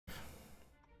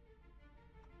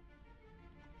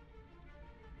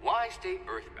stay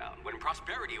earthbound when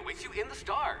prosperity awaits you in the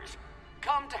stars?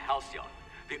 Come to Halcyon,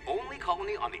 the only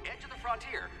colony on the edge of the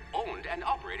frontier, owned and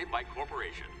operated by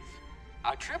corporations.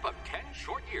 A trip of 10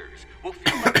 short years will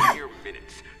feel like mere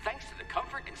minutes, thanks to the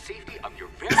comfort and safety of your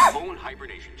very own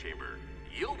hibernation chamber.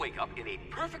 You'll wake up in a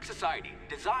perfect society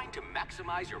designed to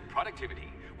maximize your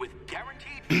productivity, with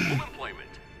guaranteed full employment.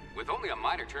 With only a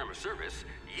minor term of service,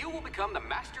 you will become the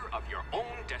master of your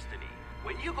own destiny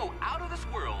when you go out of this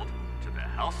world to the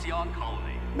Halcyon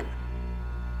colony.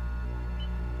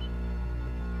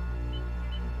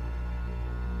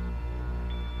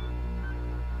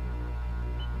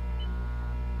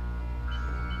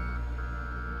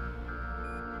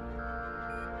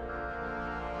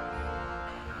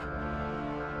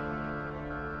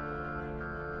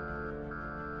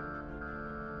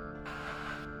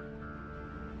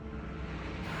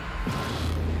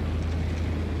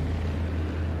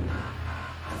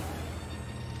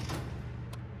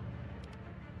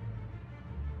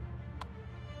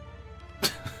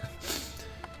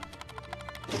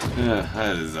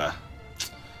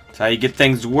 That's how you get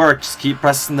things to work. Just keep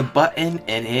pressing the button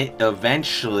and it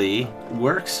eventually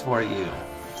works for you.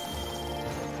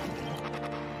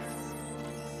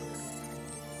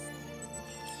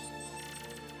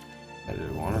 I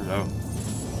didn't want to know.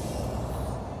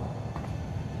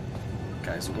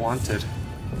 Guys wanted.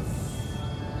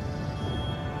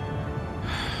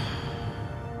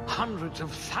 Hundreds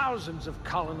of thousands of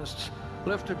colonists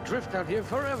left adrift out here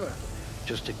forever,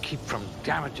 just to keep from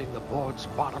damaging the board's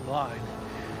bottom line.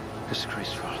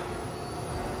 Disgraceful.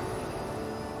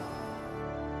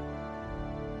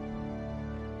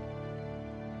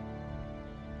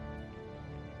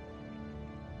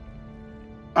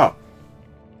 Oh.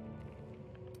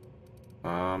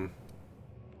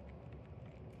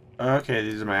 Okay,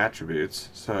 these are my attributes.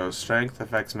 So, strength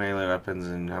affects melee weapons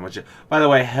and how much... By the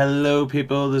way, hello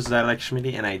people, this is I Like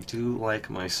Schmitty, and I do like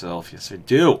myself. Yes, I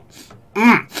do.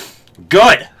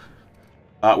 Good!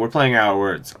 We're playing Outer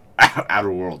Worlds.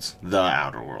 Outer Worlds. The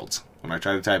Outer Worlds. When I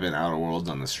tried to type in Outer Worlds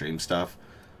on the stream stuff,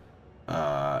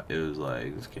 it was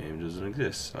like, this game doesn't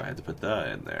exist, so I had to put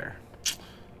the in there.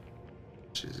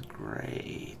 Which is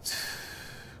great.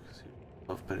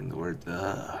 I love putting the word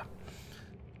the.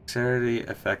 Dexterity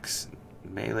affects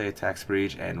melee attack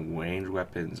speed and ranged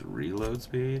weapons reload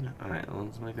speed. Alright,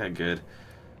 let's make that good.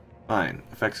 Fine.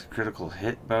 Affects critical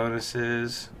hit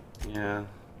bonuses. Yeah.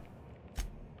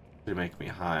 Should make me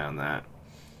high on that.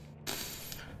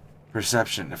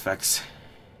 Perception affects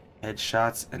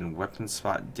headshots and weapon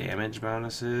spot damage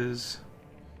bonuses.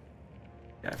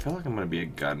 Yeah, I feel like I'm gonna be a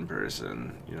gun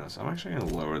person, you know, so I'm actually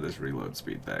gonna lower this reload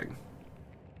speed thing.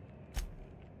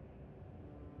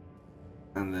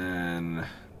 And then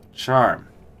charm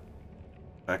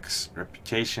affects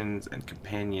reputations and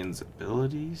companions'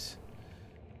 abilities.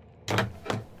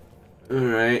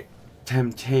 Alright.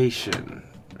 Temptation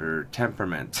or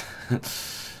temperament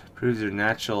proves your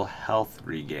natural health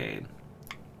regain.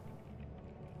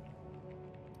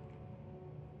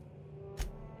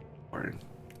 Or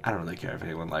I don't really care if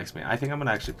anyone likes me. I think I'm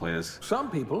gonna actually play this.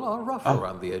 Some people are rough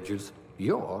around the edges.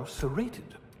 You're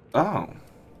serrated. Oh,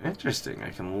 interesting.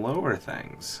 I can lower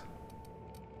things.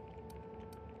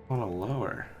 I want to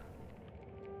lower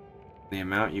the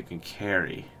amount you can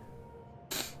carry.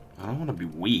 I don't want to be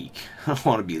weak. I don't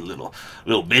want to be a little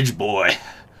bitch boy.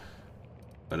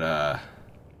 But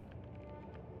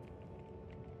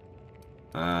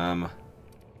I'm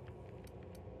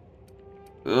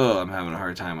having a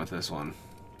hard time with this one.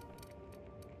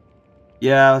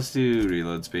 Yeah, let's do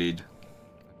reload speed.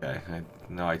 Okay, I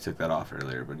know I took that off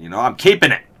earlier, but you know, I'm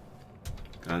keeping it.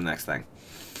 Go to the next thing.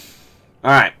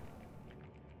 Alright.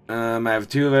 I have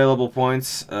 2 available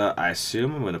points. I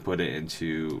assume I'm going to put it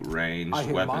into ranged I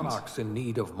hear weapons. Monarch's in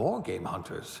need of more game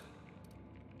hunters.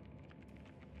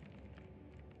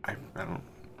 I don't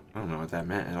know what that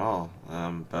meant at all.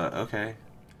 But okay.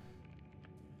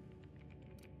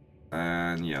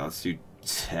 And yeah, let's do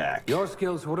tech. Your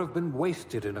skills would have been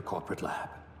wasted in a corporate lab.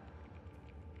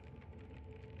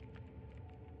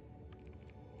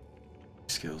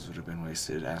 Skills would have been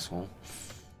wasted, asshole.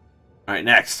 Alright,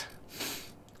 next.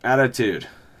 Attitude.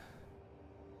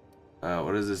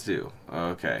 What does this do?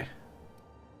 Okay.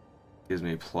 Gives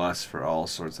me plus for all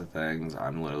sorts of things.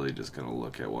 I'm literally just going to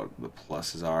look at what the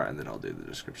pluses are, and then I'll do the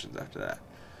descriptions after that.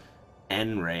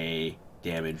 N-ray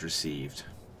damage received.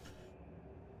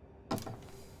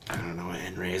 I don't know what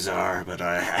N-rays are, but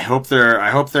I hope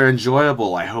they're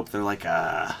enjoyable. I hope they're like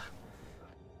a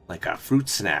fruit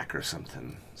snack or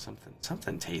something.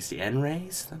 Something tasty.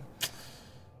 N-rays?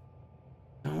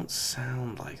 Don't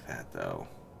sound like that though.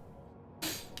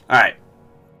 Alright.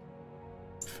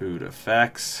 Food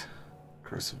effects.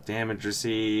 corrosive damage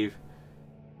receive,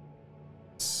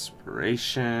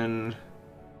 inspiration,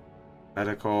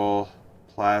 medical,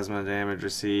 plasma damage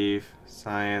receive,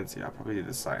 science. Yeah, I'll probably do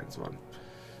the science one.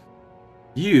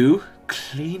 You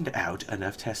cleaned out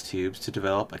enough test tubes to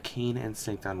develop a keen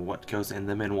instinct on what goes in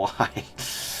them and why.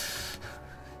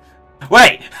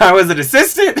 Wait, I was an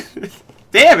assistant?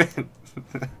 Damn it!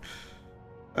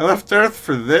 I left Earth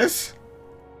for this?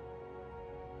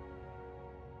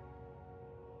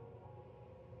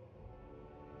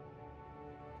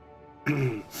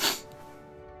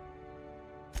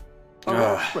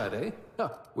 Ready?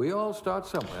 We all start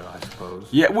somewhere, I suppose.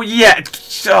 Yeah, well, yeah.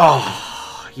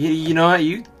 Oh, you know what?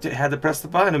 You had to press the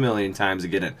button a million times to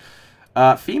get in.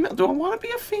 Female? Do I want to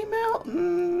be a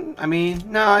female? I mean,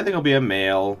 no, I think I'll be a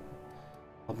male.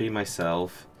 I'll be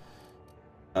myself.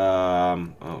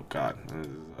 Oh god.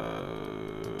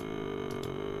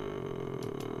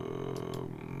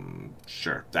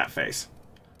 Sure, that face.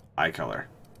 Eye color.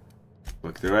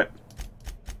 Look through it.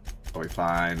 We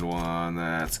find one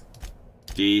that's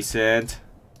decent.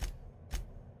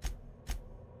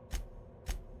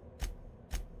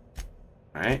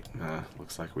 Right?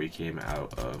 Looks like we came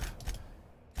out of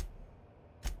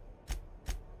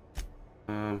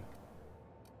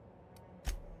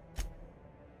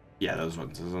yeah, those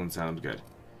ones sound good.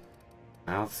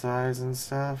 Mouth size and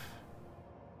stuff.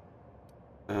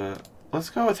 Let's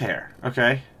go with hair.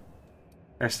 Okay.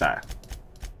 Hairstyle.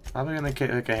 Probably gonna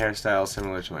pick a hairstyle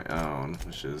similar to my own,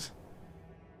 which is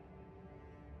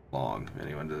long, if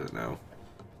anyone doesn't know.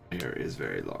 My hair is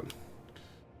very long.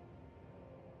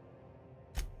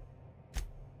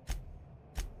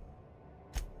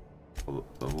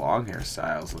 The long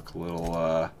hairstyles look a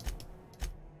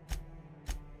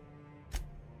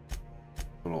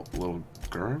little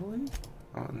girly.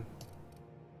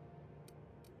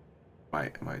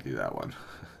 Might do that one.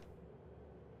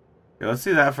 Okay, let's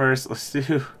do that first. Let's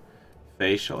do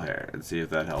facial hair and see if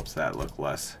that helps that look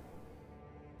less.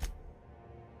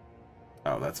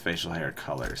 Oh, that's facial hair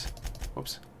colors.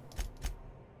 Whoops.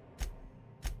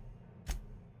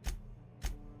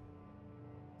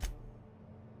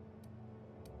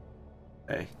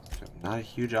 Okay, not a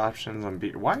huge options on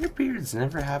beard. Why do beards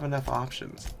never have enough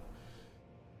options?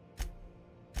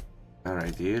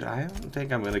 Alright, dude, I don't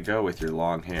think I'm gonna go with your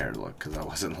long hair look because I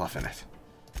wasn't loving it.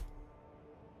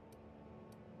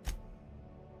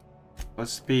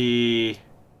 Let's be...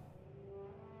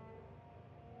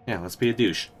 yeah, let's be a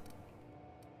douche.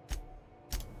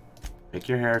 Pick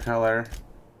your hair color.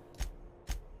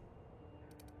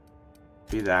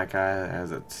 Be that guy that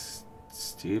has a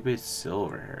stupid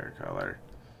silver hair color.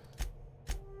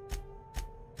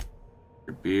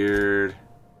 Your beard.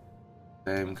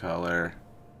 Same color.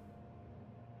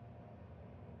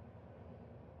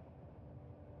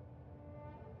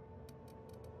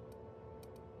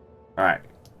 Alright.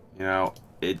 You know,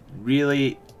 it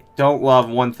really... don't love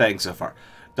one thing so far.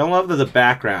 Don't love that the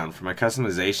background for my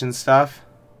customization stuff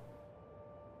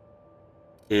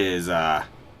is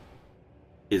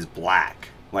black.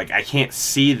 Like, I can't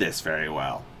see this very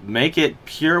well. Make it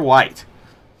pure white.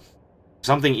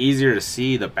 Something easier to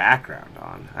see the background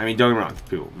on. I mean, don't get me wrong,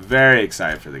 people. Very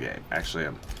excited for the game. Actually,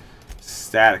 I'm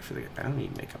ecstatic for the game. I don't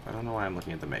need makeup. I don't know why I'm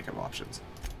looking at the makeup options.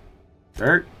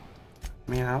 Dirt?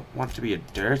 I mean, I don't want to be a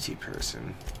dirty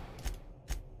person.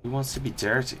 Who wants to be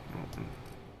dirty?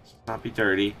 Let's not be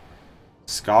dirty.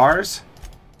 Scars?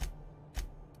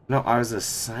 No, I was a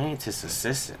scientist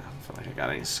assistant. I don't feel like I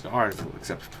got any scars,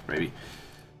 except for maybe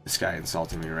this guy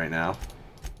insulting me right now.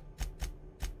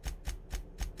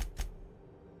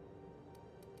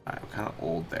 I'm kind of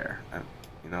old there.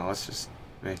 You know, let's just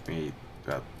make me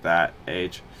about that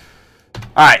age.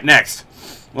 Alright, next.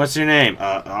 What's your name?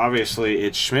 Obviously,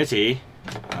 it's Schmitty.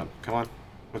 Come on.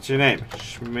 What's your name?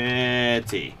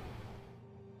 Schmitty.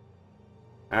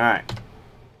 Alright.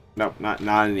 Nope, not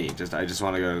an E. I just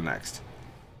want to go to the next.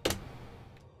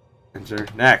 Enter.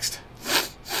 Next.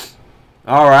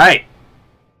 Alright.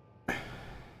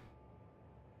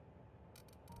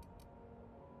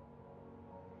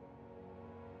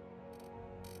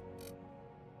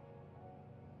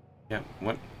 Yeah,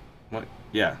 what?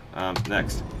 Yeah,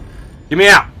 next. Get me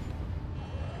out!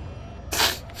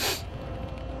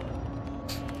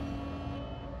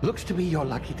 Looks to be your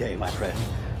lucky day, my friend.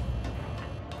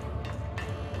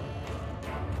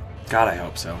 God, I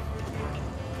hope so.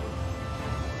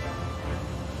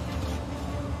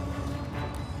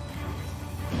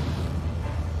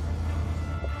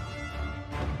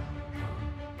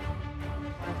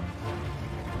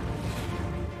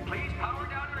 Please power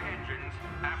down your engines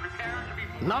and prepare to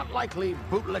be... Not likely,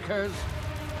 bootlickers.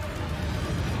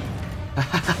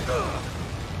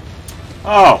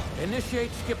 Oh!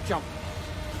 Initiate skip jump.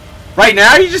 Right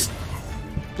now, you just...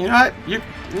 You know what?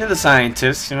 You're the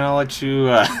scientist. You know, I'll let you,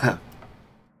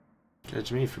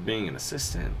 judge me for being an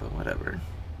assistant, but whatever.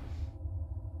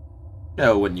 You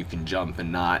know when you can jump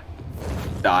and not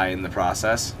die in the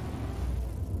process.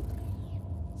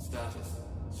 Status.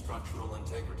 Structural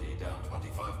integrity down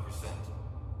 25%.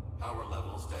 Power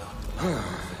levels down 9%.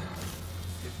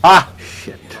 Ah!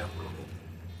 Shit.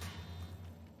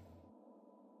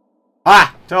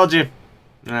 Ah! Told you.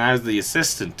 I was the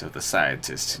assistant of the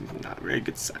scientist. Not a very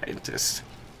good scientist.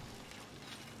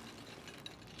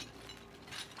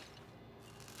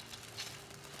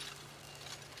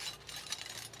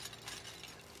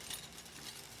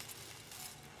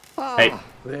 Hey.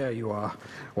 There you are.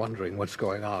 Wondering what's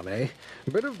going on, eh?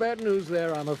 A bit of bad news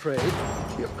there, I'm afraid.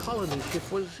 Your colony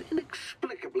ship was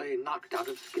inexplicably knocked out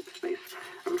of skip space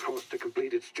and forced to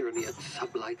complete its journey at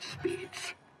sublight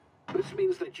speeds. This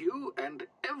means that you and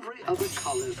every other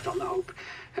colonist on the Hope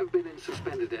have been in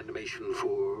suspended animation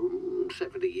for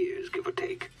 70 years, give or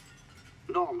take.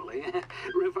 Normally,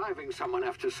 reviving someone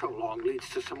after so long leads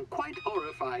to some quite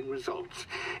horrifying results.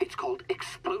 It's called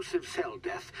explosive cell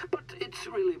death, but it's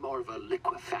really more of a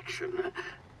liquefaction.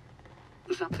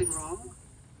 Something wrong?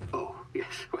 Oh,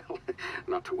 yes, well,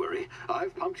 not to worry.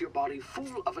 I've pumped your body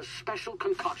full of a special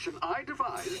concoction I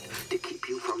devised to keep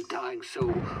you from dying so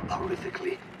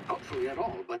horrifically. Hopefully at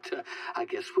all, but I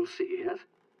guess we'll see, yes?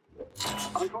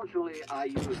 Unfortunately, I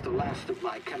used the last of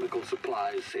my chemical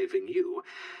supplies saving you.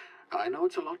 I know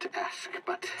it's a lot to ask,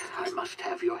 but I must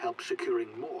have your help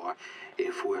securing more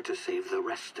if we're to save the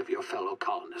rest of your fellow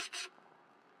colonists.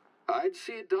 I'd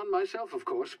see it done myself, of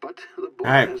course, but the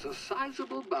board has a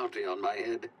sizable bounty on my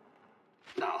head.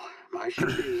 Now, my ship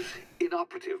is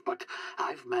inoperative, but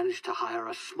I've managed to hire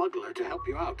a smuggler to help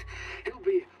you out. He'll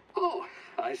be... Oh,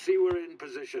 I see we're in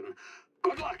position.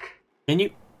 Good luck. Can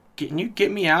you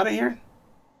get me out of here?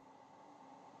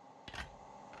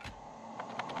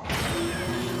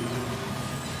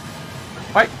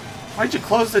 Why'd you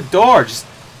close the door? Just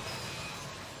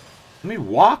let me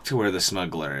walk to where the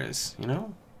smuggler is, you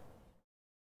know?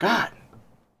 God.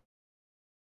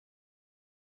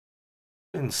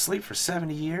 Been asleep for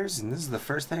 70 years, and this is the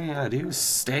first thing I gotta do is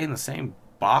stay in the same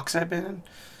box I've been in?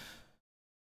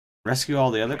 Rescue all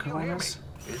the other colonists?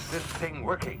 Is this thing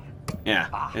working? Yeah.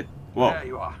 Whoa. There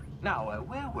you are. Now,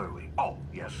 where were we? Oh,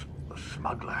 yes, the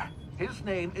smuggler. His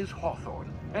name is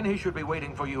Hawthorne, and he should be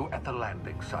waiting for you at the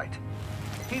landing site.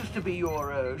 He's to be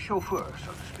your chauffeur,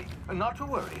 so to speak. Not to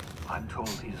worry. I'm told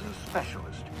he's a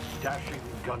specialist. Dashing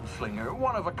gunslinger,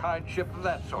 one-of-a-kind ship,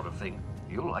 that sort of thing.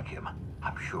 You'll like him,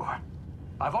 I'm sure.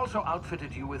 I've also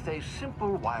outfitted you with a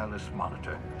simple wireless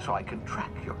monitor, so I can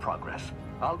track your progress.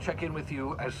 I'll check in with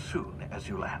you as soon as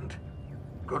you land.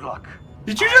 Good luck.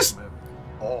 Did you just...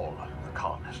 all the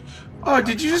colonists. Oh,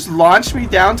 did you just launch me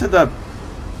down to the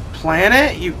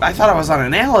planet? I thought I was on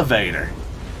an elevator.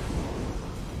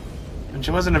 Which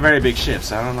it wasn't a very big ship,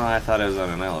 so I don't know why I thought it was on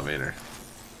an elevator.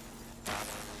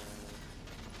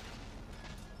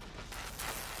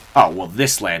 Oh, well,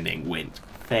 this landing went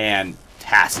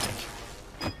fantastic.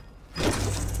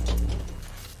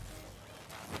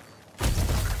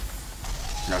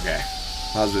 Okay.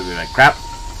 I was really like, crap.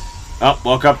 Oh,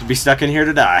 woke up to be stuck in here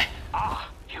to die.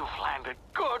 Ah, you've landed.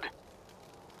 Good.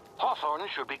 Hawthorne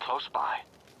should be close by.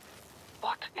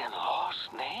 What in law's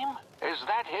name? Is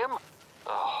that him?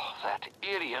 Oh, that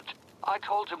idiot. I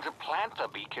told him to plant the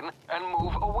beacon and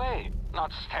move away,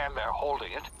 not stand there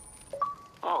holding it.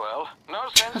 Oh well, no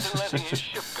sense in letting his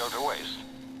ship go to waste.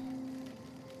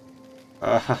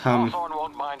 Hawthorne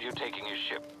won't mind you taking his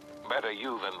ship. Better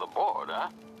you than the board, huh?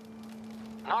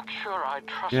 Not sure I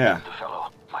trusted the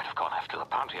fellow. Might have gone after the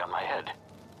bounty on my head.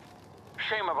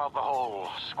 Shame about the whole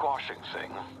squashing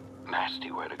thing.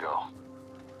 Nasty way to go.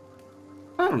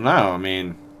 I don't know, I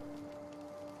mean...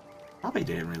 Probably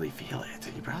didn't really feel it.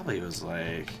 He probably was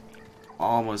like...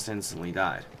 almost instantly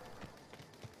died.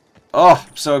 Oh,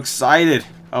 I'm so excited!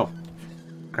 Oh.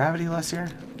 Gravity less here?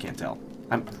 Can't tell.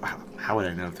 How would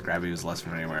I know if the gravity was less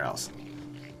from anywhere else?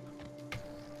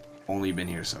 Only been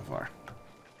here so far.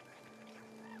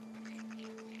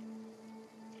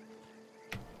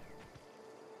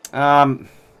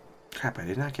 Crap, I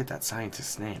did not get that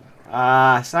scientist's name.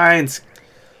 Science!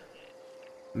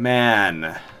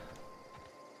 Man.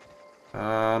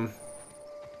 Are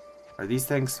these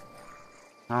things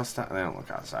hostile? They don't look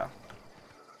hostile.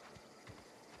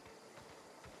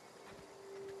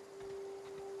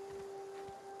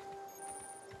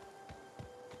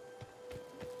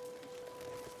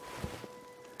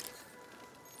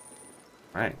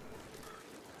 Right.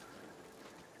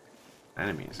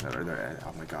 Enemies. Are there,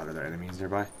 oh my god, are there enemies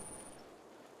nearby?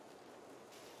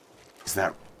 Is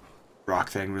that rock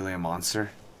thing really a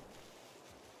monster?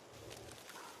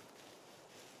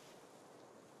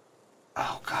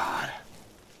 Oh, God.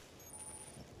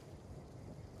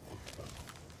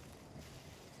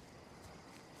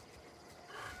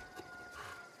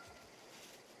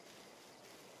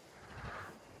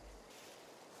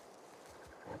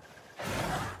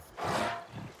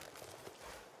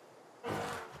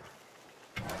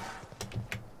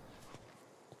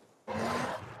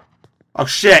 Oh,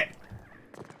 shit.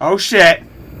 Oh, shit.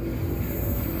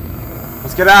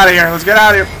 Let's get out of here. Let's get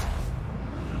out of here.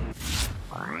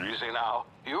 Easy now.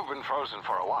 You've been frozen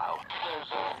for a while. There's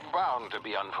bound to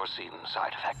be unforeseen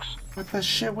side effects. What the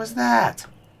shit was that?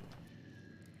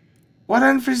 What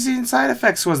unforeseen side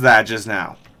effects was that just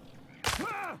now?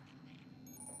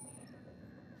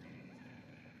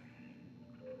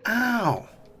 Ow.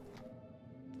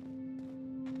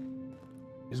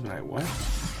 Here's my what?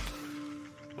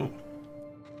 Oh.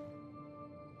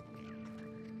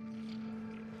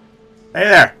 Hey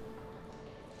there.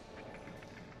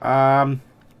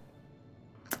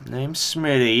 Name's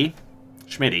Smitty.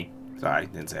 Schmitty. Sorry,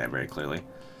 didn't say that very clearly.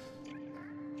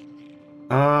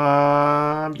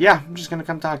 Yeah, I'm just gonna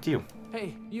come talk to you.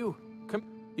 Hey, you. Come.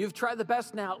 You've tried the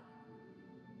best now.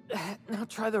 Now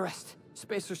try the rest.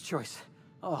 Spacer's choice.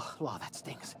 Oh, law, that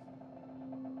stings.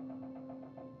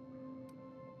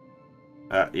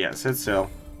 Yeah, sit still.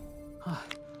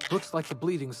 Looks like the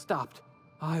bleeding stopped.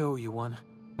 I owe you one.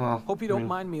 Well, Hope you don't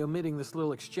mind me omitting this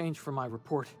little exchange from my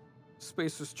report.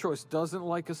 Spacer's choice doesn't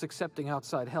like us accepting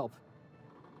outside help.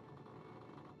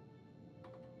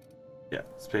 Yeah,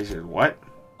 Spacer, what?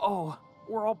 Oh,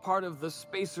 we're all part of the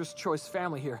Spacer's Choice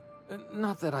family here.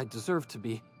 Not that I deserve to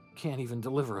be. Can't even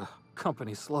deliver a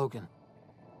company slogan.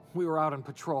 We were out on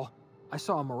patrol. I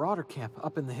saw a marauder camp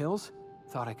up in the hills.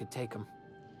 Thought I could take them.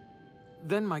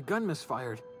 Then my gun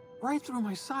misfired. Right through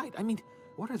my side. I mean,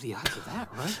 what are the odds of that,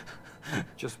 right?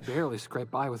 Just barely scraped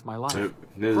by with my life. This is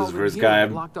the Crawled in first here guy and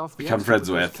I've locked off the become exit friends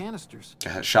those with. Canisters.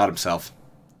 Shot himself.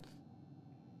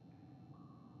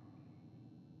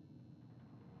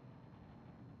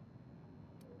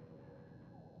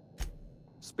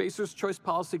 Spacer's Choice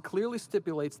policy clearly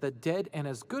stipulates that dead and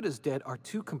as good as dead are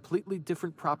two completely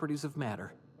different properties of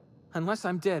matter. Unless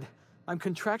I'm dead, I'm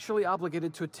contractually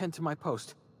obligated to attend to my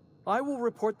post. I will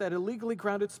report that illegally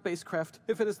grounded spacecraft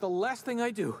if it is the last thing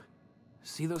I do.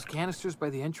 See those canisters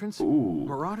by the entrance? Ooh.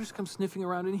 Marauders come sniffing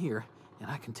around in here, and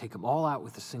I can take them all out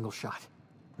with a single shot.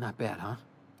 Not bad, huh?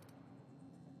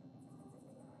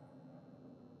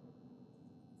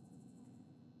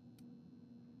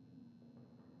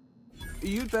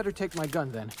 You'd better take my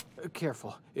gun then.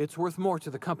 Careful, it's worth more to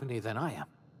the company than I am.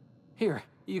 Here,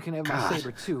 you can have my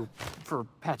saber too, for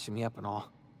patching me up and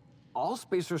all. All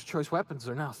Spacer's Choice weapons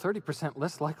are now 30%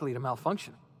 less likely to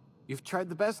malfunction. You've tried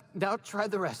the best, now try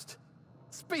the rest.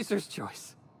 Spacer's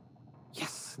Choice.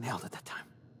 Yes, nailed it that time.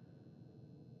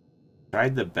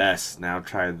 Tried the best, now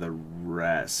try the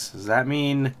rest. Does that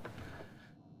mean...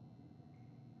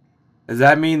 Does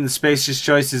that mean the Spacer's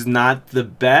Choice is not the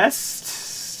best?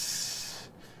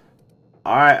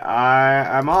 Alright,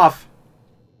 I'm off.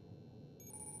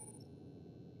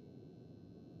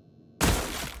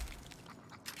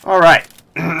 Alright.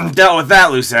 Dealt with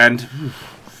that loose end.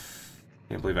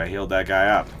 Can't believe I healed that guy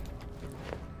up.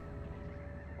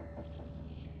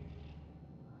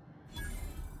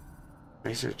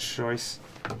 Spacer's Choice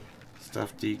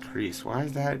stuff decreased. Why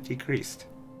is that decreased?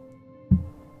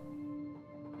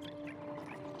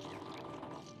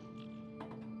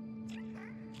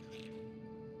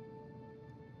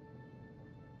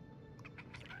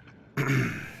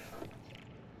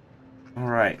 All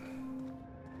right.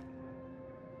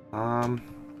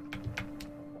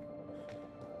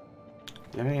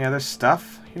 You have any other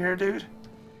stuff here, dude?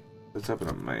 Let's open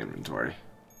up my inventory.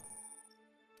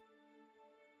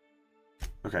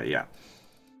 Okay, yeah.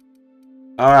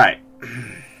 All right.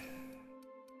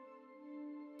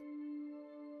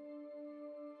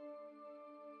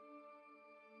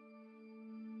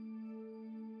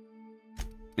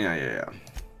 Yeah.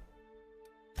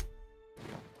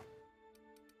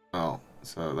 Oh,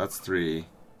 so that's 3.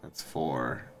 That's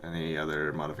 4. Any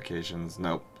other modifications?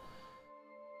 Nope.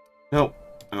 Nope.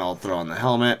 And I'll throw on the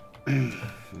helmet.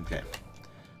 Okay.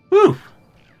 Woo!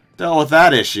 Dealt with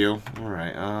that issue.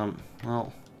 Alright,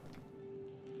 well.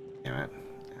 Damn it.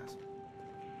 Yes.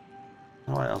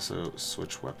 How do I also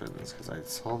switch weapons? Because I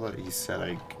saw that he said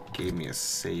I gave me a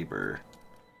saber.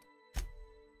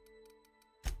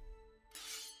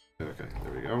 Okay,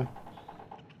 there we go.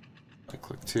 I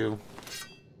click 2.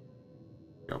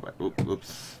 Go back.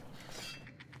 Oops.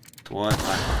 To 1.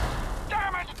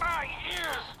 Damn it, my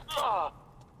ears! Oh,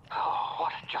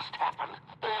 what a just happened?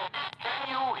 Can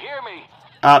you hear me?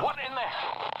 Up. What in the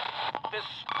hell? This...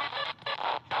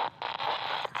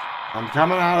 I'm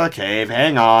coming out of the cave.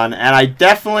 Hang on. And I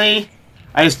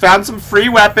just found some free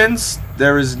weapons.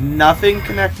 There is nothing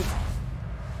connected.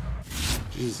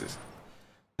 Jesus.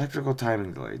 Electrical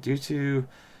timing delay. Due to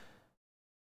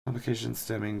complications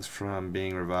stemming from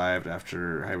being revived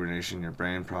after hibernation, your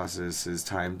brain processes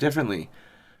time differently.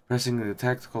 Pressing the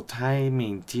tactical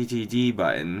timing TTD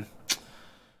button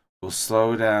will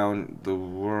slow down the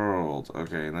world.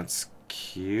 Okay, let's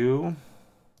Q.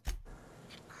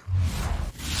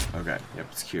 Okay, yep,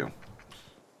 it's Q.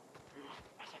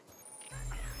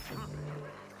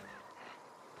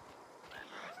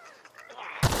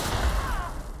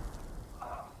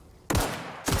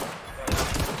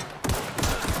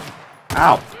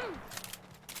 Ow!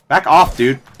 Back off,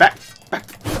 dude. Back the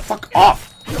fuck off.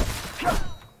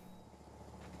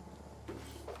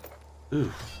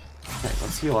 Ooh. Okay,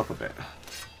 let's heal up a bit.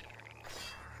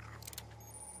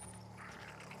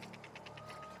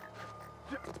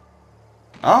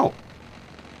 Oh!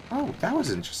 Oh, that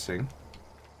was interesting.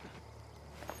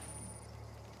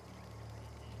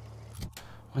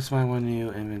 What's my one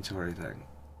new inventory thing?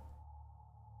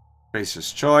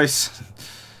 Racer's choice.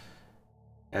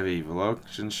 Heavy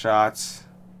evolution shots.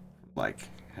 Like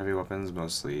heavy weapons,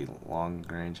 mostly long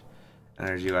range.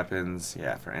 Energy weapons,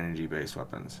 yeah, for energy based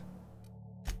weapons.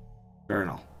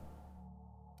 Journal.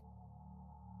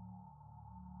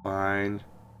 Fine.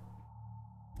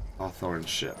 Hawthorne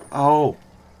ship. Oh!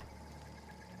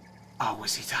 Oh,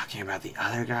 was he talking about the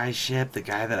other guy's ship? The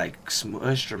guy that I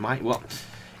smushed or might? Well,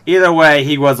 either way,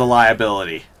 he was a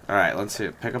liability. Alright, let's see.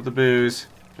 Pick up the booze.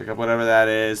 Pick up whatever that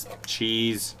is.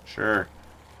 Cheese. Sure.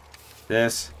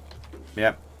 This.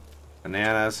 Yep.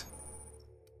 Bananas.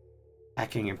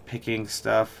 Hacking and picking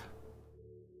stuff.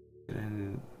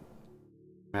 And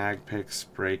mag picks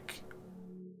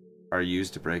are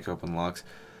used to break open locks.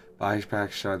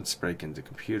 Backpack shunts break into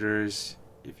computers.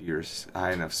 If you're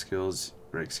high enough skills,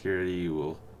 break security, you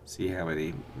will see how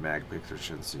many mag picks or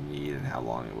shunts you need and how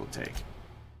long it will take.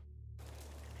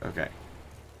 Okay.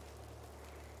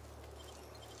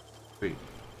 Sweet.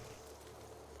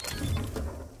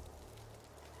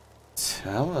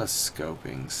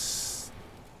 Telescoping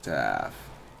staff.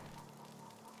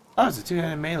 Oh, it's a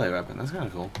two-handed melee weapon. That's kind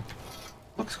of cool.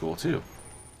 Looks cool too.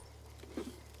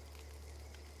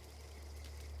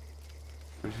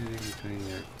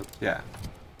 Yeah.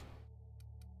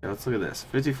 Okay, let's look at this.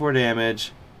 54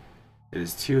 damage. It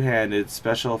is two-handed.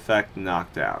 Special effect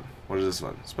knockdown. What is this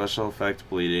one? Special effect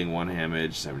bleeding. 1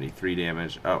 damage. 73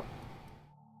 damage. Oh.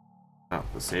 Oh,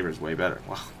 the saber's way better.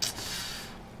 Wow.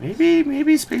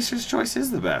 Maybe Spacer's Choice is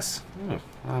the best.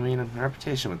 I mean, my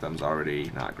reputation with them's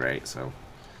already not great, so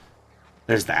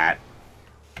there's that.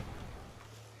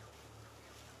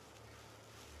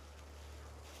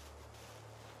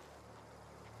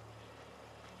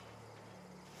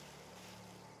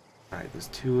 Alright, there's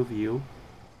 2 of you.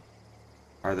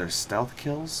 Are there stealth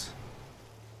kills?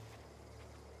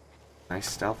 Can I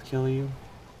stealth kill you?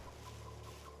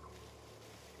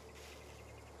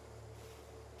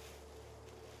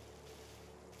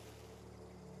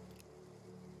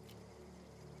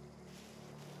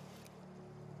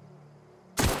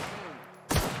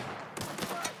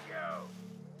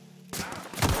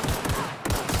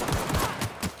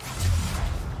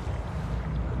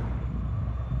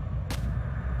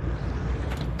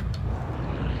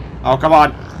 Oh, come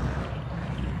on.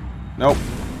 Nope.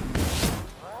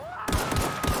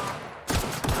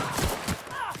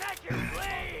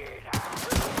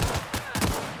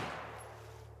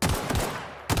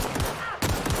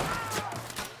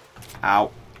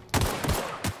 Ow.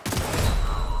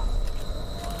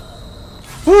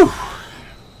 Whew.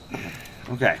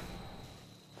 Okay.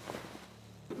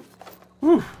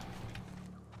 Whew.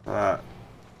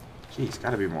 Geez,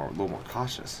 gotta be a little more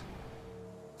cautious.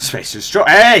 Spacer's Choice.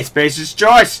 Hey, Spacer's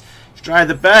Choice. Try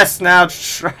the best now.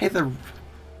 Try the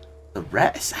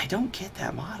rest. I don't get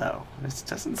that motto. This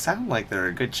doesn't sound like they're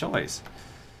a good choice.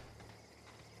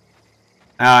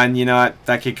 And you know what?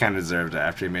 That kid kind of deserved it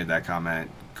after he made that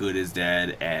comment. Good is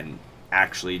dead and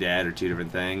actually dead are 2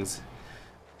 different things.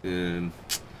 I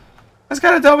was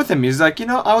kind of done with him. He was like, you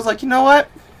know, I was like, you know what?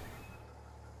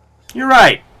 You're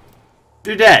right.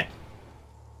 You're dead.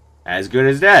 As good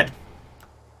as dead.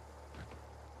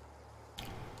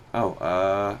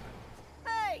 Oh,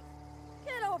 Hey!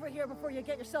 Get over here before you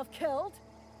get yourself killed.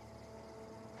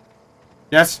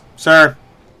 Yes, sir.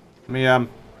 Let me, hang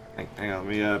on, let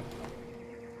me,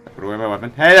 put away my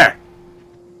weapon. Hey there!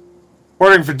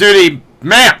 Ordering for duty,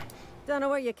 ma'am! Done Don't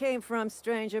know where you came from,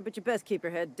 stranger, but you best keep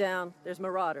your head down. There's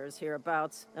marauders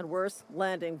hereabouts, and worse,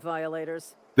 landing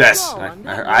violators. Yes,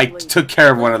 No, I took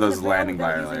care of one of those landing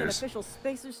Using an violators. official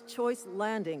Spacer's Choice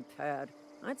landing pad.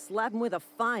 I'd slap him with a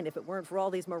fine if it weren't for all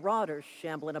these marauders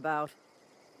shambling about.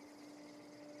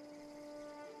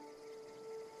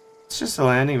 It's just a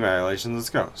landing violation.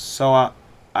 Let's go. So,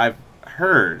 I've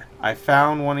heard I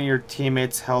found one of your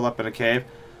teammates held up in a cave.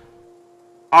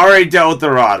 Already dealt with the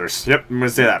marauders. Yep, I'm gonna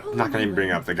say that. I'm not gonna even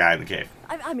bring up the guy in the cave.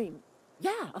 I mean,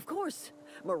 yeah, of course.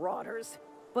 Marauders.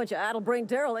 Bunch of addle-brained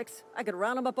derelicts. I could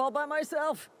round them up all by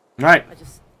myself. Right. I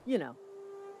just, you know,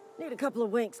 need a couple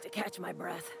of winks to catch my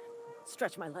breath.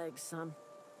 Stretch my legs some.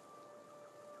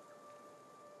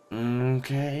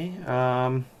 Okay.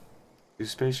 Do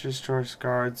Spacer's Choice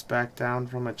guards back down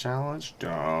from a challenge?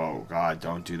 Oh, God,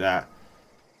 don't do that.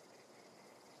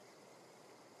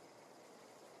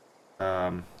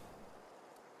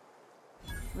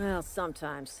 Well,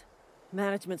 sometimes.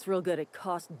 Management's real good at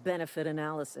cost-benefit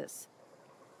analysis.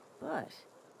 But,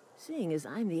 seeing as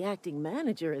I'm the acting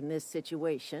manager in this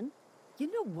situation, you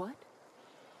know what?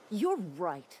 You're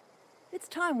right. It's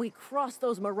time we cross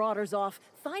those marauders off,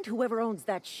 find whoever owns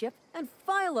that ship, and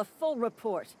file a full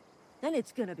report. Then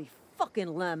it's gonna be fucking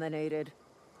laminated.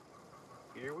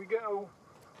 Here we go.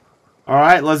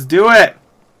 Alright, let's do it!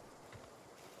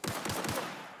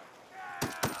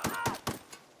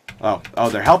 Oh,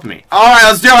 they're helping me. Alright,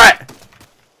 let's do it!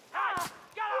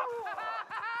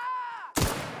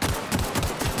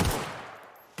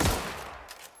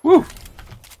 Woo!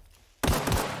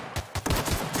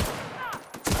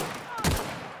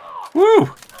 Woo!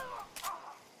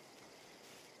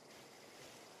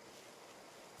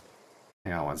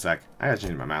 Hang on one sec. I gotta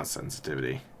change my mouse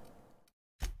sensitivity.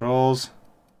 Controls.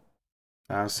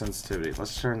 Mouse sensitivity.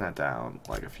 Let's turn that down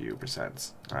like a few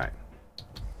percents. Alright.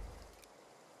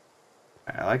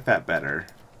 I like that better.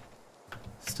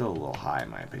 Still a little high in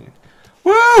my opinion.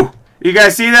 Woo! You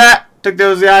guys see that? Took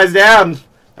those guys down.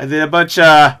 I did a bunch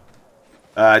of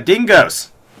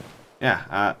dingoes. Yeah,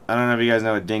 I don't know if you guys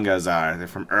know what dingoes are. They're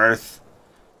from Earth.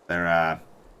 They're I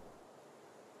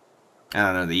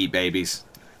don't know, they eat babies.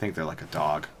 I think they're like a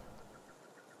dog.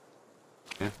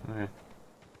 Yeah, okay.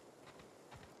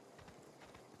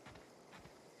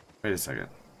 Wait a second.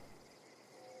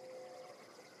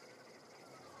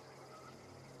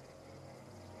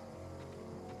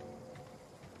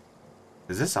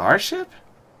 Is this our ship?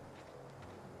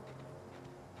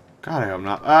 God, I hope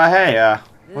not. Hey,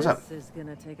 what's up? This is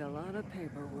gonna take a lot of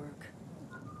paperwork.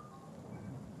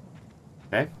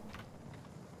 Okay.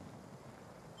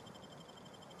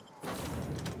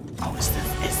 Oh, is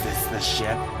this the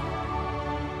ship?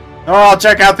 Oh, I'll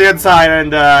check out the inside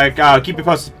and keep you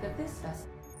posted.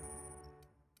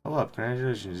 Hold up,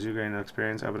 congratulations. You gain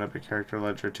experience, open up your character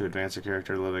ledger to advance your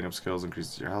character, leveling up skills,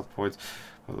 increases your health points,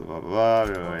 blah blah blah blah.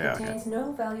 blah. Yeah, Contains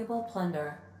no valuable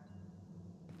plunder.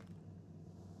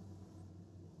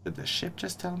 Did the ship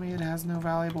just tell me it has no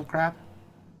valuable crap?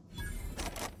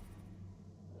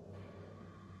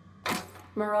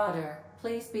 Marauder,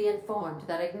 please be informed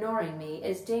that ignoring me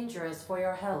is dangerous for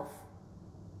your health.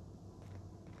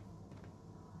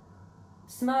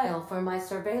 Smile for my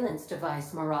surveillance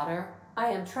device, Marauder. I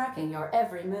am tracking your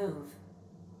every move.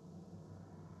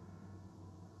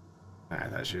 I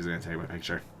thought she was gonna take my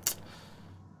picture.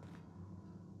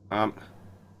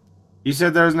 You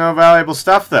said there was no valuable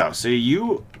stuff though, so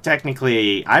you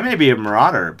technically, I may be a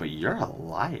marauder, but you're a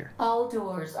liar. All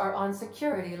doors are on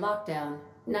security lockdown.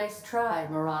 Nice try,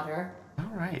 Marauder.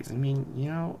 Alright, I mean, you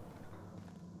know,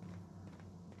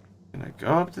 I'm gonna go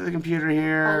up to the computer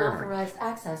here. Unauthorized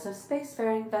access of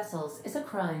spacefaring vessels is a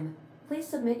crime. Please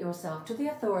submit yourself to the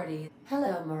authorities.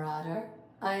 Hello, Marauder.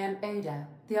 I am Ada,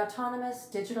 the autonomous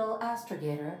digital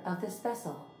astrogator of this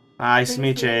vessel. Nice to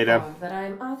meet you, Ada. That I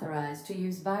am authorized to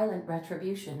use violent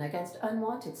retribution against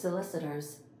unwanted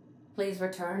solicitors. Please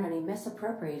return any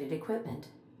misappropriated equipment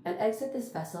and exit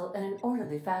this vessel in an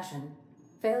orderly fashion.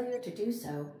 Failure to do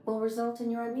so will result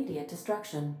in your immediate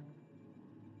destruction.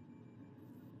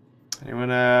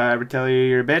 Anyone ever tell you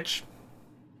you're a bitch?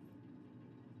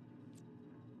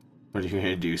 What are you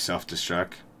gonna do?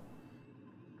 Self-destruct?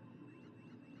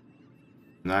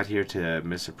 Not here to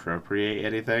misappropriate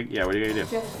anything? Yeah, what are you gonna do?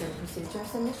 Gesture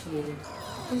procedures initiated.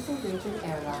 Please engage in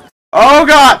airlock. Oh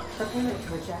god! Prepare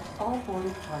to eject all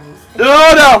boarded parties.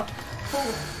 Oh no! 4,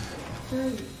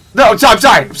 3. No, I'm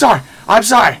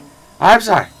sorry!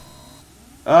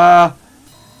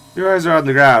 You guys are on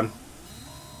the ground.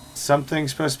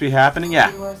 Something's supposed to be happening?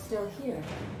 Yeah. You are still here.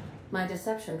 My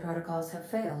deception protocols have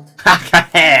failed.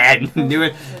 Knew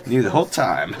it. Knew the whole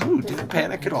time. Ooh, didn't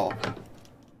panic at all.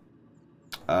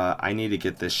 I need to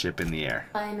get this ship in the air.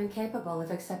 I am incapable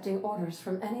of accepting orders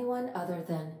from anyone other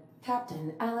than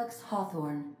Captain Alex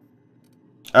Hawthorne.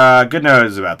 Good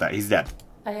news about that. He's dead.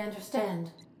 I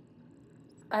understand.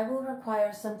 I will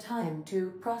require some time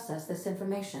to process this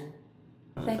information.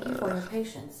 Thank you for your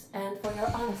patience and for your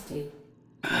honesty.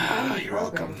 I'm You're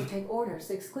welcome. to take orders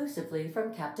exclusively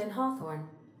from Captain Hawthorne.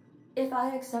 If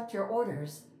I accept your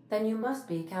orders, then you must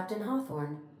be Captain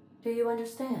Hawthorne. Do you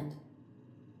understand?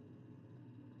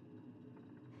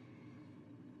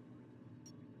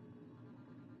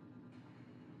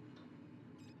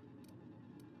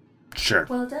 Sure.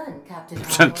 Well done, Captain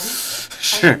Hawthorne.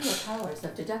 Sure. I think your powers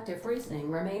of deductive reasoning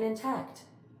remain intact.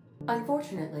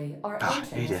 Unfortunately, our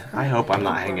engine is Ada, I hope I'm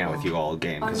not hanging out with you inoperable. all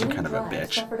game, Our because you're main kind of a drive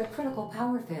bitch. suffered a critical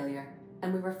power failure,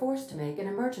 and we were forced to make an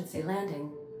emergency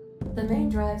landing. The main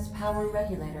drive's power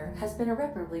regulator has been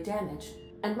irreparably damaged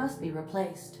and must be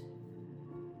replaced.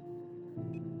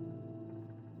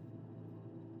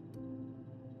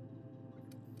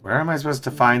 Where am I supposed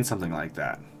to find something like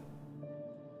that?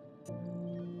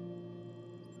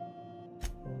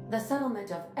 The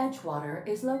settlement of Edgewater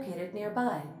is located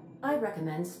nearby. I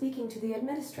recommend speaking to the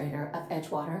administrator of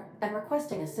Edgewater and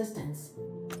requesting assistance.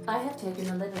 I have taken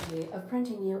the liberty of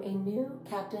printing you a new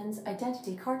captain's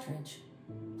identity cartridge.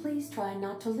 Please try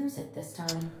not to lose it this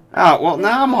time. Oh, well,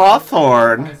 now I'm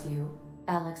Hawthorne. You,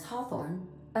 Alex Hawthorne,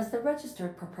 as the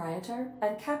registered proprietor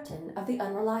and captain of the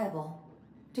Unreliable.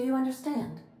 Do you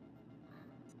understand?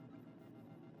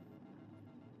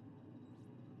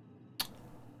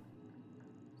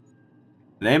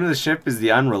 The name of the ship is the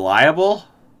Unreliable?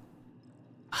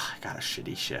 I got a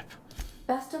shitty ship.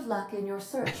 Best of luck in your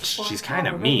search. She's for a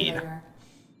kinda power mean. regulator.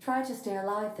 Try to stay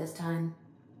alive this time.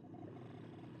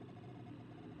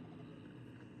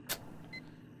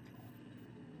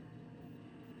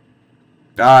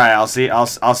 Alright,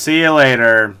 I'll see you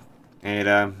later,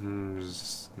 Ada.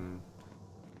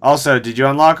 Also, did you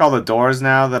unlock all the doors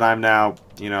now that I'm now,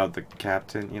 you know, the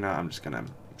captain? You know, I'm just gonna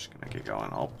get going.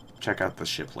 I'll check out the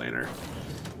ship later.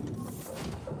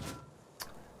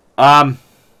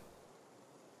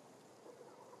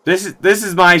 This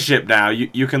is my ship now.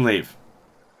 You can leave.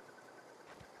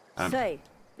 Say,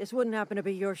 this wouldn't happen to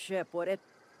be your ship, would it?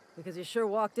 Because you sure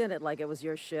walked in it like it was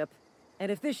your ship.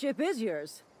 And if this ship is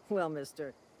yours, well,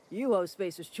 mister, you owe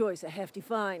Spacer's Choice a hefty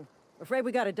fine. Afraid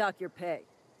we gotta dock your pay.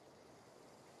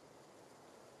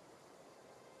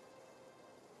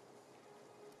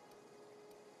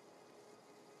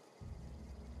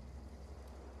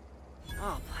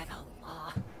 Oh, by the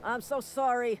law. I'm so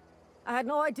sorry. I had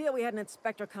no idea we had an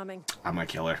inspector coming. I'm a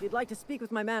killer. If you'd like to speak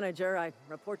with my manager, I'd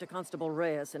report to Constable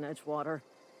Reyes in Edgewater.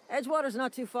 Edgewater's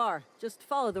not too far. Just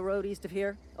follow the road east of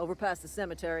here, over past the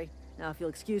cemetery. Now, if you'll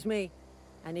excuse me,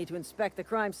 I need to inspect the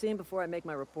crime scene before I make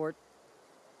my report.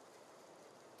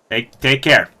 Take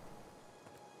care.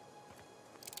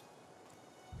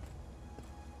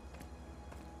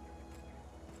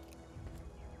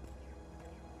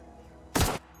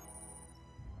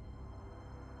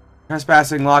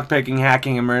 Trespassing, lockpicking,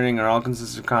 hacking, and murdering are all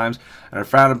consistent crimes and are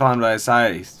frowned upon by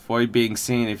society. Avoid being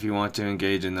seen if you want to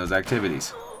engage in those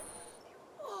activities.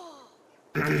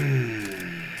 What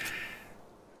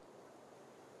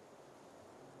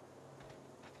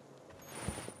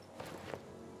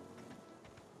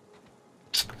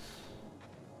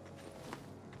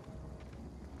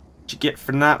you get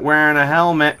for not wearing a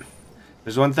helmet?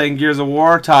 There's one thing Gears of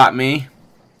War taught me.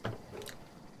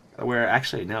 Where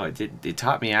actually no, it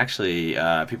taught me actually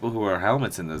people who wear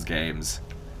helmets in those games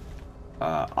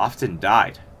often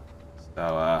died.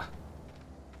 So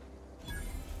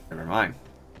never mind.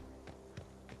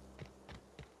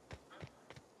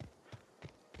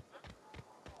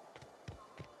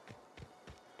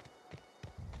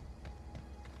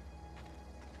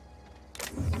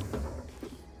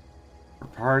 For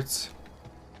parts.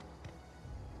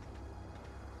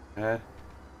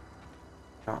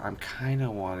 I'm kind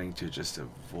of wanting to just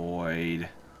avoid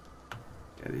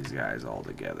these guys all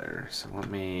together. So let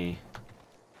me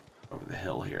over the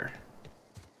hill here.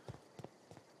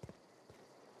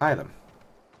 Buy them.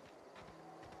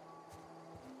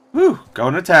 Woo!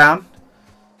 Going to town.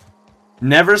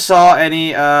 Never saw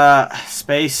any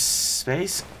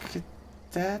space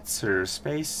cadets or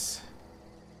space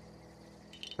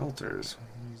filters.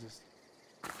 What is this?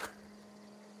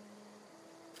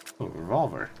 Oh,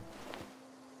 revolver.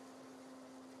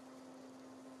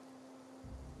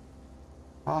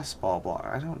 Crossball block.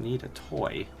 I don't need a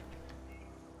toy.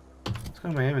 Let's go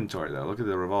to my inventory though. Look at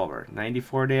the revolver.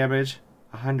 94 damage,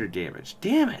 100 damage.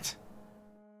 Damn it!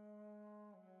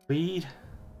 Speed.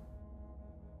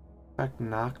 Effect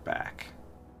knockback.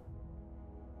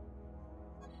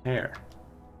 Hair.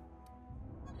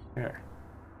 Here.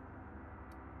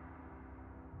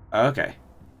 Okay.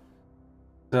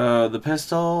 So the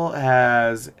pistol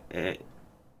has a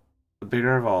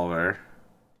bigger revolver.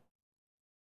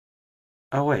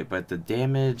 Oh wait, but the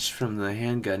damage from the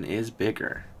handgun is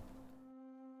bigger.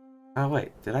 Oh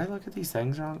wait, did I look at these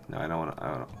things wrong? No, I don't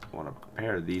want to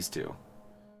compare these two.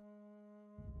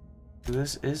 So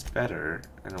this is better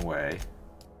in a way.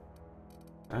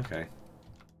 Okay.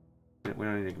 We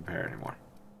don't need to compare anymore.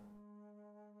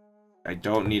 I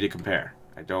don't need to compare.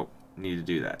 I don't need to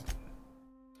do that.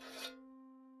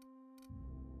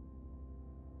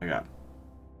 Oh my god.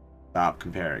 Stop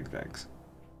comparing things.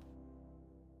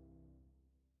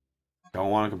 Don't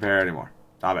want to compare anymore.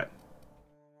 Stop it.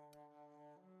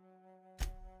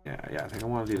 Yeah, I think I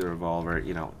want to do the revolver.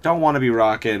 You know, don't want to be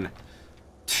rocking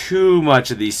too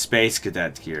much of these Space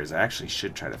Cadet gears. I actually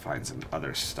should try to find some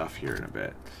other stuff here in a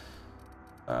bit.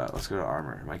 Let's go to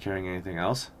armor. Am I carrying anything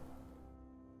else?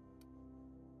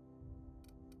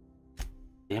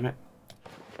 Damn it.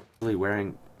 Really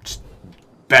wearing just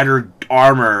better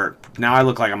armor. Now I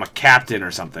look like I'm a captain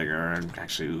or something. Or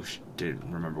actually, ooh, didn't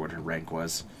remember what her rank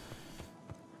was.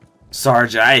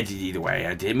 Sarge, either way,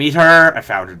 I did meet her. I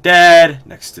found her dead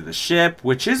next to the ship,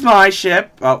 which is my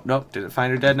ship. Oh, nope, didn't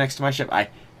find her dead next to my ship.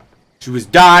 She was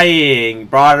dying.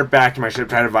 Brought her back to my ship,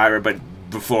 tried to revive her, but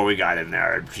before we got in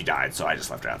there, she died, so I just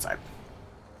left her outside.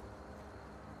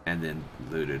 And then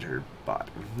looted her body.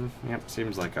 Yep,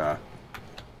 seems like a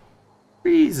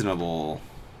reasonable.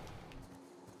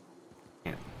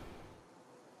 Yeah.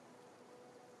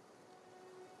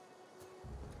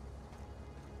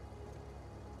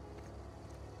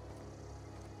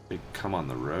 They come on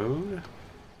the road.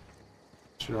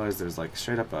 Just realized there's like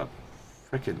straight up a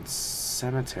freaking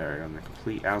cemetery on the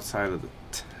complete outside of the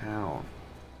town.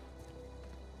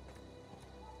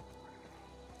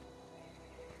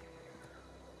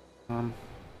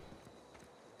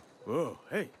 Whoa,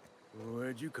 hey,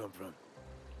 where'd you come from?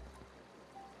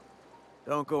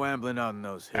 Don't go ambling out in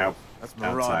those hills. That's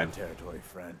marauding territory,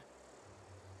 friend.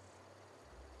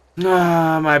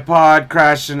 My pod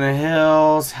crashed in the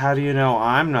hills. How do you know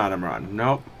I'm not a marauder?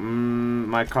 Nope.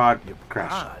 My pod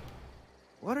crashed. Pod?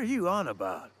 What are you on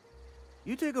about?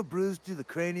 You take a bruise to the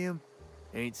cranium?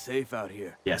 Ain't safe out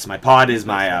here. Yes, my pod is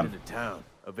my into town.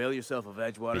 Avail yourself of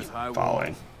Edgewater's high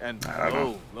walls and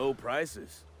low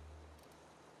prices.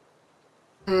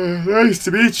 Nice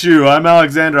to meet you. I'm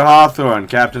Alexander Hawthorne,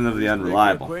 captain of the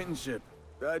Unreliable. Acquaintanceship.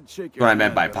 I'd shake What I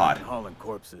meant by pod. Hauling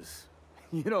corpses.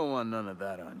 You don't want none of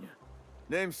that on you.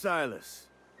 Name's Silas,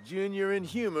 junior in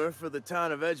humor for the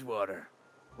town of Edgewater.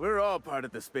 We're all part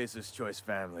of the Spacer's Choice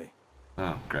family.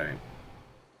 Oh, great.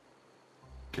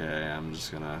 Okay, I'm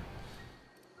just gonna.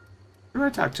 Who do I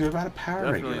talk to about a power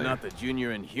Definitely regulator? not the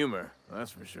junior in humor,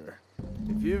 that's for sure.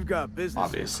 If you've got business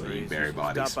Obviously, Barry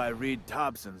Bodies. Stop by Reed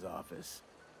Thompson's office.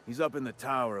 He's up in the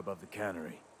tower above the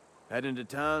cannery. Head into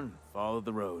town, follow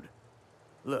the road.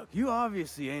 Look, you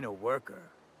obviously ain't a worker.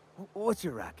 What's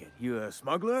your racket? You a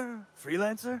smuggler?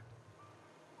 Freelancer?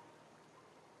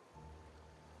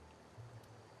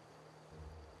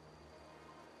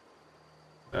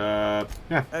 Yeah.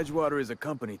 Edgewater is a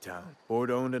company town,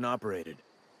 board-owned and operated.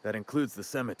 That includes the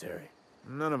cemetery.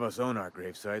 None of us own our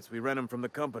grave sites. We rent them from the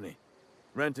company.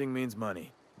 Renting means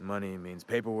money. Money means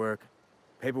paperwork.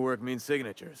 Paperwork means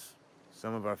signatures.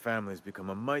 Some of our families become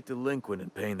a mite delinquent in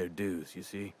paying their dues, you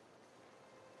see?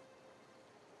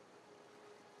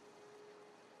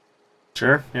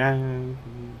 Sure, yeah.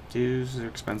 Dues are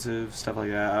expensive, stuff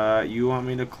like that. You want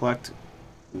me to collect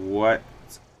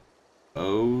what's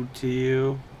owed to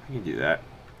you? I can do that.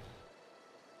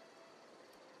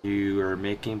 You are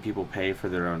making people pay for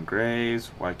their own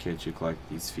graves. Why can't you collect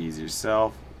these fees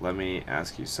yourself? Let me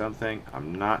ask you something.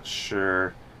 I'm not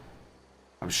sure.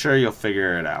 I'm sure you'll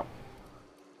figure it out.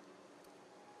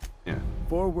 Yeah.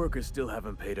 4 workers still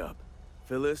haven't paid up.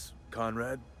 Phyllis,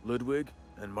 Conrad, Ludwig,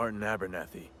 and Martin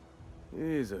Abernathy.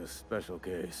 He's a special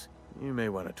case. You may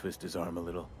want to twist his arm a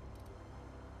little.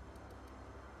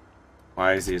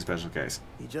 Why is he a special case?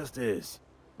 He just is.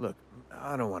 Look,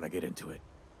 I don't want to get into it.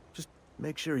 Just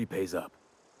make sure he pays up.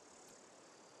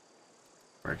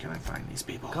 Where can I find these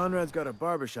people? Conrad's got a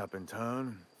barbershop in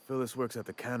town. Phyllis works at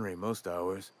the cannery most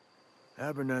hours.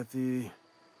 Abernathy...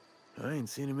 I ain't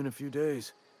seen him in a few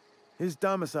days. His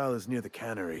domicile is near the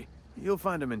cannery. You'll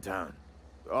find him in town.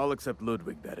 All except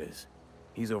Ludwig, that is.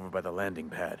 He's over by the landing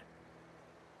pad.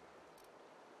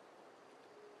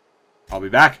 I'll be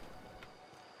back.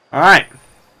 Alright.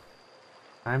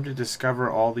 Time to discover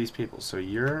all these people. So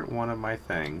you're one of my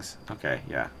things. Okay,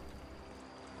 yeah.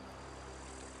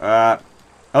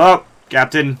 Hello,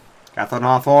 Captain. Catherine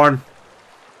Hawthorne.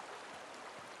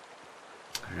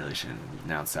 I really shouldn't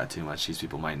announce that too much. These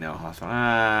people might know Hawthorne.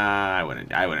 I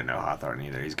wouldn't know Hawthorne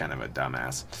either. He's kind of a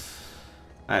dumbass.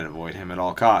 I'd avoid him at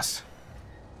all costs.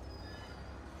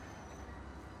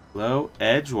 Low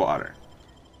edge water.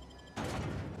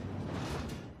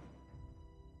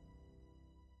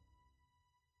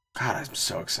 God, I'm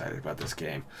so excited about this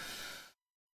game.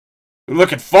 I'm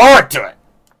looking forward to it.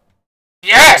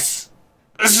 Yes!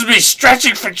 This is me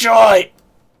stretching for joy.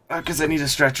 Not because I need to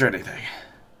stretch or anything.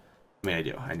 I mean, I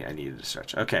do. I needed to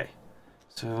stretch. Okay.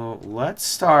 So, let's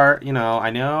start. You know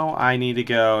I need to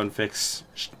go and fix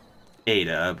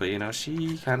Ada, but, you know,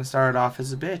 she kind of started off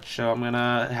as a bitch, so I'm going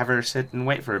to have her sit and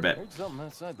wait for a bit. Heard something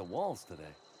outside the walls today.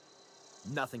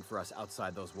 Nothing for us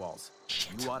outside those walls.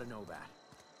 Shit. You ought to know that.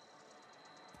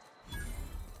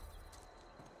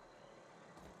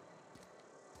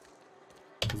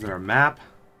 Is there a map?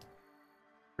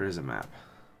 There is a map.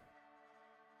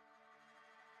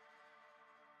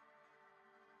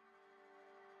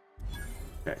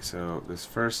 Okay, so this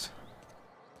first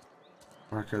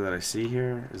marker that I see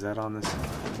here, is that on this?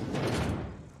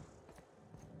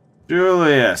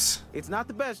 Julius! It's not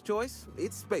the best choice,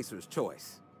 it's Spacer's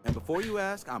choice. And before you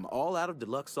ask, I'm all out of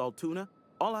deluxe salt tuna.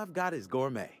 All I've got is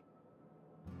gourmet.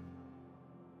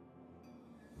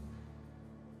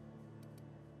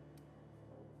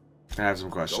 I have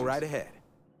some questions. Go right ahead.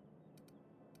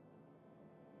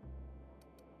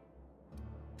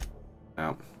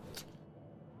 No.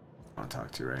 I want to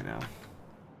talk to you right now.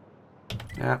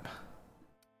 Yep.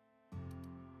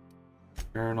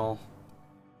 Journal.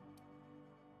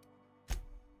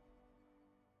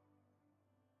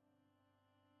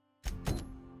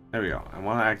 There we go. I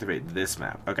want to activate this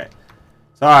map. Okay.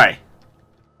 Sorry.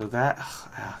 So that...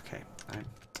 okay. I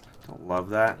don't love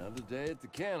that. Another day at the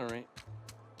cannery.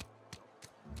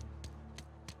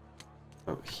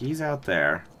 So he's out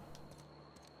there.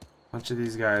 A bunch of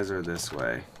these guys are this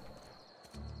way.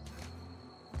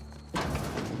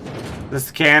 Is this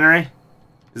the cannery?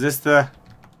 Is this the...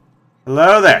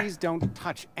 Hello there! Please don't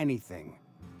touch anything.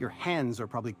 Your hands are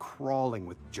probably crawling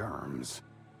with germs.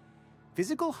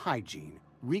 Physical hygiene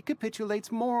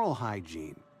recapitulates moral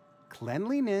hygiene.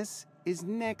 Cleanliness is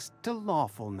next to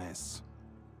lawfulness.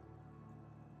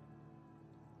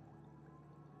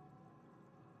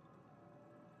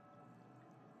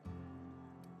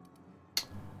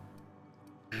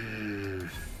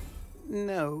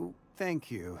 No,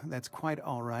 thank you. That's quite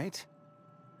all right.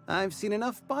 I've seen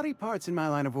enough body parts in my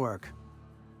line of work.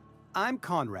 I'm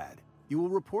Conrad. You will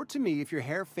report to me if your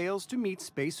hair fails to meet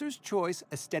Spacer's Choice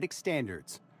aesthetic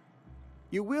standards.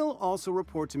 You will also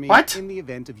report to me in the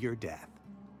event of your death,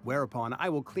 whereupon I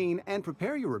will clean and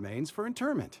prepare your remains for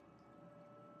interment.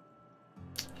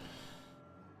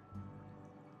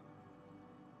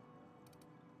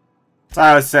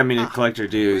 Silas sent me to collect your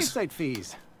dues. Site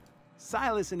fees.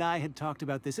 Silas and I had talked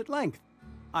about this at length.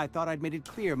 I thought I'd made it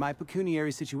clear my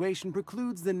pecuniary situation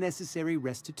precludes the necessary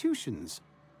restitutions.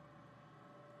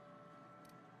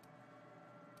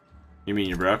 You mean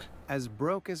you're broke? As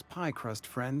broke as pie crust,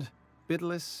 friend.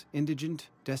 Bitless, indigent,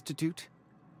 destitute.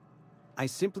 I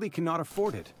simply cannot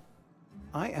afford it.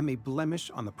 I am a blemish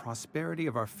on the prosperity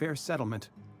of our fair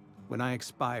settlement. When I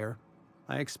expire,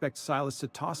 I expect Silas to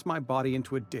toss my body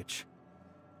into a ditch.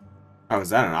 Oh,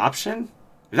 is that an option?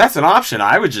 If that's an option,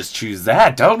 I would just choose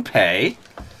that. Don't pay.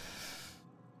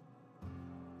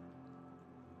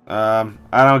 I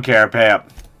don't care. Pay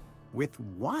up. With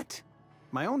what?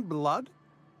 My own blood?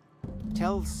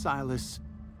 Tell Silas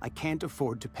I can't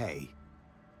afford to pay.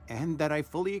 And that I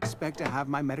fully expect to have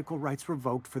my medical rights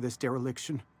revoked for this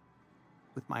dereliction.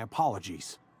 With my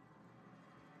apologies.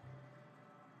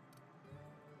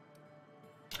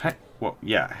 Hey, well,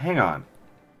 yeah, hang on.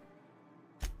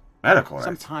 Medical rights.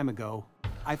 Some time ago,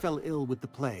 I fell ill with the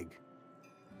plague.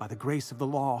 By the grace of the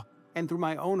law, and through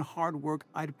my own hard work,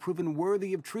 I'd proven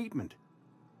worthy of treatment.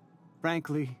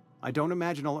 Frankly, I don't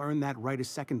imagine I'll earn that right a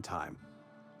second time.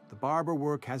 The barber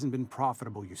work hasn't been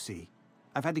profitable, you see.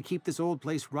 I've had to keep this old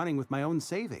place running with my own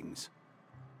savings.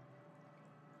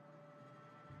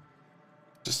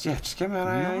 Just give me an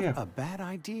idea. Not a bad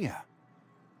idea.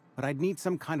 But I'd need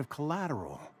some kind of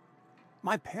collateral.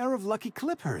 My pair of lucky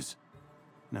clippers.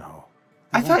 No.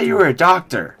 I thought you were a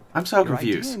doctor. I'm so confused.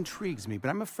 Your idea intrigues me, but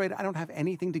I'm afraid I don't have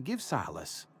anything to give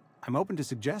Silas. I'm open to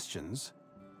suggestions.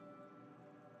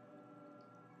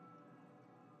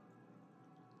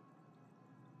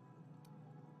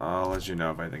 I'll let you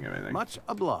know if I think of anything. Much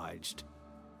obliged.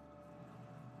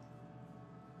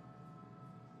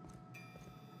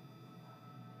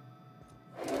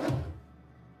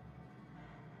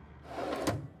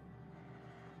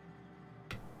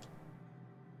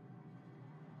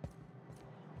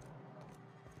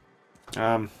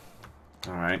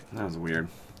 Alright, that was weird.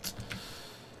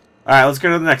 Alright, let's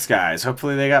go to the next guys.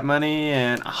 Hopefully they got money,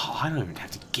 and... Oh, I don't even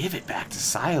have to give it back to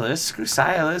Silas. Screw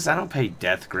Silas. I don't pay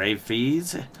death grave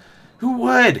fees. Who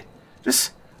would?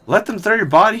 Just let them throw your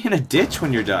body in a ditch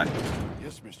when you're done.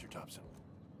 Yes, Mr. Thompson.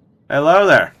 Hello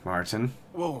there, Martin.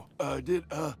 Whoa, did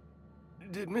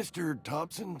Mr.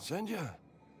 Thompson send you?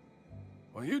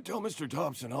 Well, you tell Mr.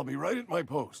 Thompson I'll be right at my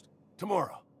post.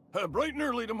 Tomorrow. Bright and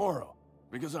early tomorrow.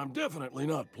 Because I'm definitely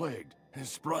not plagued. As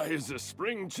spry as a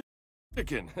spring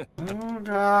chicken. Oh,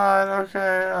 God.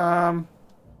 Okay,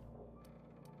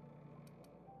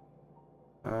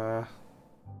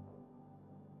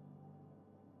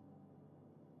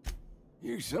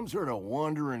 You some sort of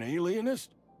wandering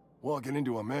alienist? Walking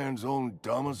into a man's own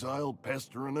domicile,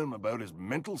 pestering him about his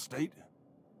mental state?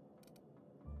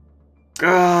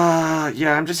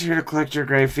 Yeah, I'm just here to collect your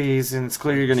grave fees, and it's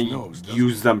clear you're gonna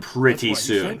use them pretty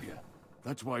soon.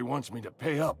 That's why he wants me to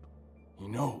pay up. He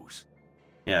knows.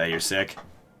 Yeah, that you're sick.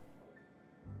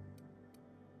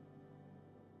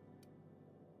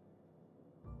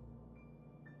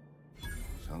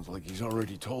 Sounds like he's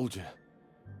already told you.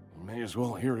 You may as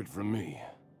well hear it from me.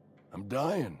 I'm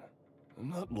dying.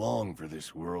 I'm not long for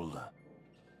this world.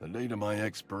 The date of my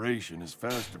expiration is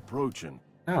fast approaching.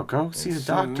 Oh, go see the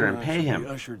doctor and pay him. Be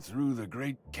ushered through the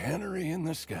great cannery in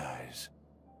the skies.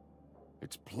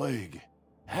 It's plague.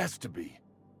 Has to be.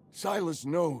 Silas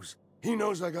knows. He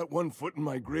knows I got one foot in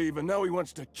my grave, and now he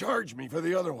wants to charge me for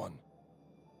the other one.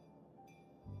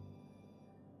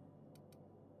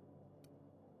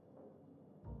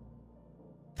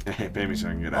 Hey, pay me so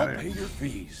I can get out of I'll here. pay your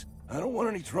fees. I don't want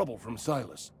any trouble from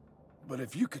Silas. But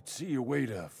if you could see a way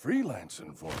to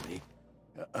freelancing for me,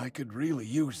 I could really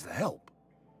use the help.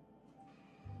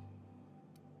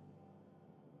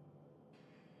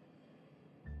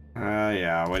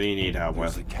 Yeah, what do you need help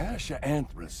with? There's a cache of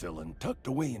anthracillin tucked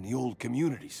away in the old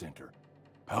community center.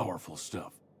 Powerful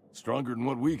stuff. Stronger than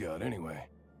what we got, anyway.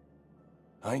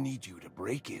 I need you to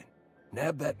break in,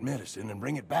 nab that medicine, and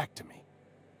bring it back to me.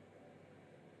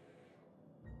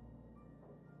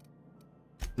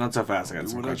 Not so fast, I got Do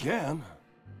some what I questions. can.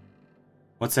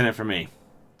 What's in it for me?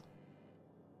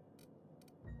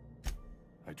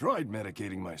 I tried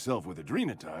medicating myself with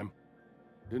adrenatime.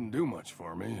 Didn't do much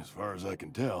for me, as far as I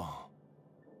can tell.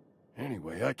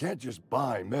 Anyway, I can't just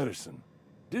buy medicine.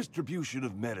 Distribution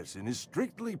of medicine is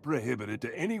strictly prohibited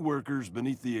to any workers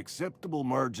beneath the acceptable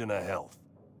margin of health.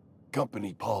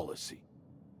 Company policy.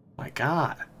 My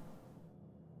God.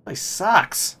 This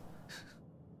sucks.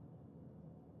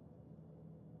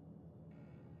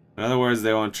 In other words,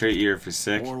 they won't treat you if you're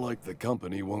sick. More like the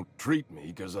company won't treat me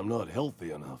because I'm not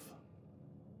healthy enough.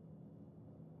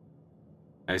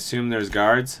 I assume there's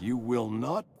guards? You will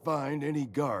not find any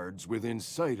guards within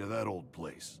sight of that old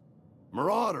place.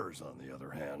 Marauders, on the other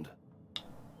hand.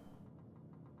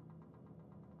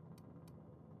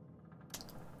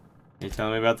 You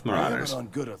telling me about the I have Marauders? it on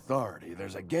good authority.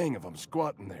 There's a gang of them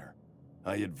squatting there.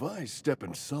 I advise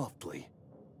stepping softly.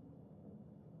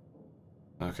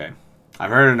 Okay. I've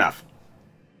heard enough.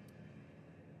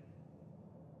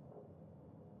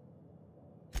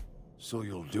 So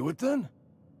you'll do it then?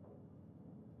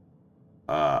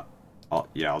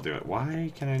 Yeah, I'll do it.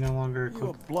 Why can I no longer You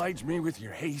click? oblige me with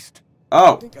your haste.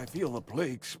 Oh! I think I feel the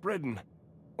plague spreading.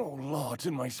 Oh, Lord, it's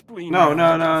in my spleen. No,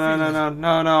 now. no, I no, can no, feel no, it.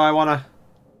 no, no, I wanna...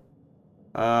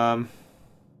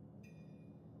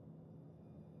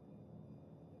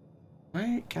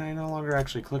 Why can I no longer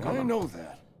actually click on I them? know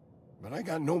that. But I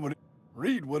got nobody.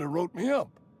 Reed would have wrote me up.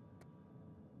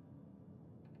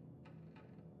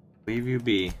 Leave you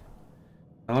be.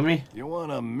 Now let me... You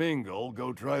want to mingle,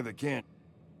 go try the can.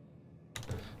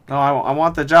 No, I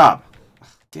want the job. Ugh,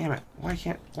 damn it.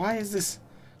 Why is this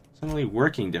suddenly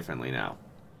working differently now?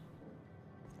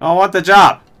 No, I want the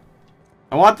job.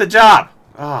 I want the job.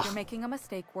 Ugh. You're making a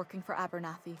mistake working for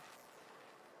Abernathy.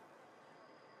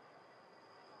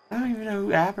 I don't even know who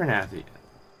Abernathy is.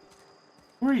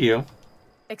 Who are you?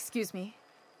 Excuse me.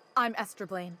 I'm Esther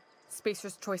Blaine,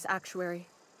 Spacer's Choice Actuary.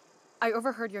 I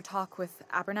overheard your talk with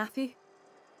Abernathy.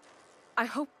 I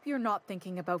hope you're not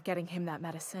thinking about getting him that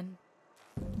medicine.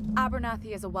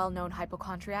 Abernathy is a well-known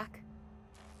hypochondriac.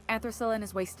 Anthracillin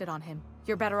is wasted on him.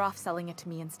 You're better off selling it to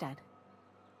me instead.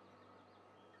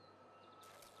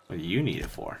 What do you need it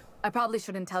for? I probably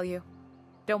shouldn't tell you.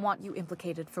 Don't want you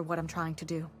implicated for what I'm trying to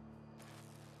do.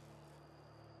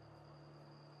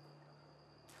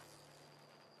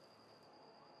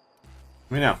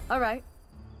 Let me know. All right.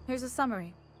 Here's a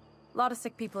summary. A lot of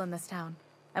sick people in this town,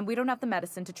 and we don't have the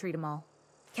medicine to treat them all.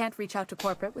 Can't reach out to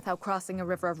corporate without crossing a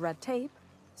river of red tape,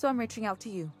 so I'm reaching out to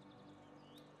you.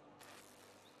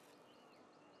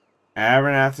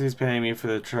 Abernathy's paying me for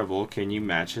the trouble. Can you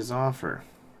match his offer?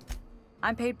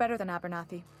 I'm paid better than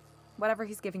Abernathy. Whatever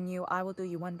he's giving you, I will do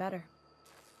you one better.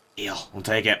 Deal. We'll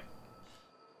take it.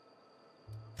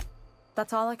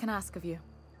 That's all I can ask of you.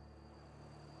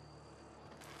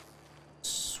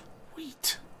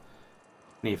 Sweet.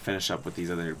 Need to finish up with these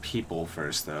other people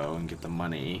first, though, and get the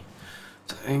money.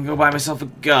 So I can go buy myself a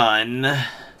gun.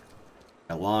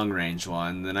 A long-range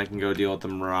one. Then I can go deal with the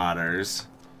marauders.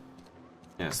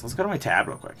 Yes, let's go to my tab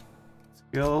real quick.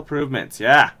 Skill improvements,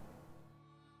 yeah.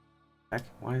 Heck,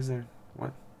 why is there...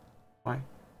 What? Why?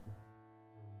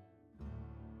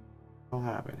 What'll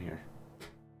happen here?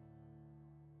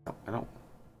 No, I don't...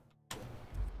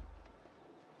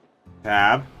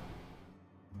 Tab.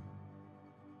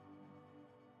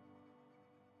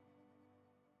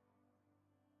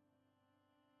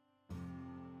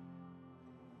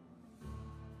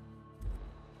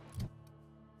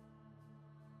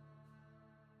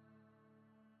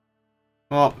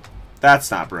 Well, that's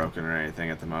not broken or anything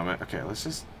at the moment. Okay, let's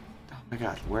just... Oh my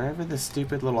god, wherever this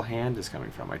stupid little hand is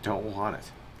coming from, I don't want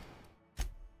it.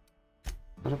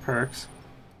 Go to perks.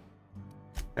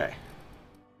 Okay.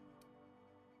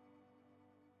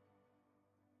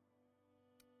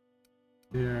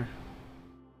 Here.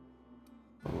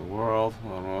 The world.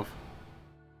 Lone wolf.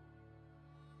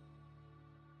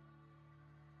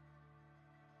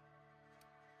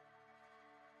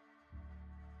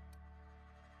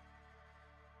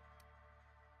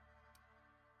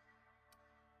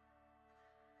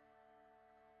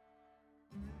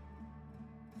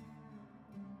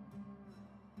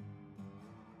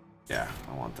 Yeah,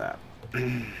 I want that.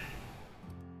 Okay,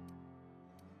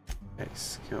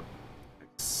 skill.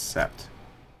 Accept.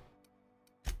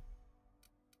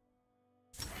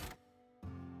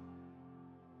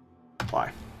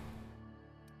 Apply.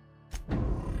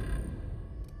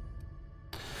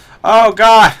 Oh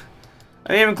god! I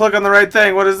didn't even click on the right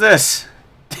thing. What is this?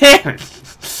 Damn it!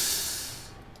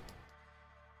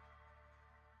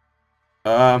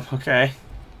 Okay.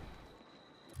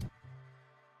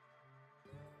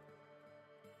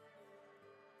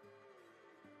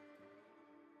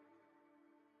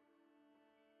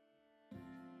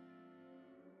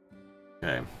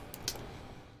 Okay.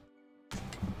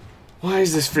 Why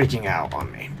is this freaking out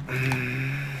on me?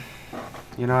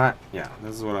 You know what? Yeah,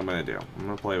 this is what I'm gonna do. I'm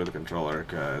gonna play with the controller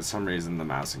because for some reason the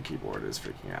mouse and keyboard is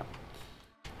freaking out.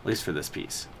 At least for this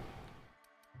piece.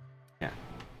 Yeah.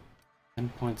 10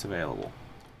 points available.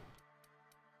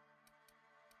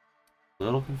 A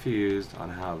little confused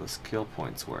on how the skill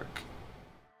points work.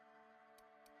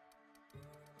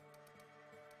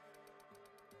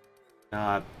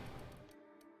 Not.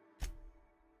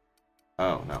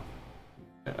 Oh, no.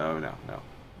 Oh, no, no.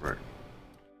 Right.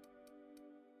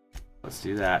 Let's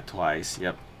do that twice.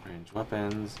 Yep. Range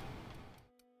weapons.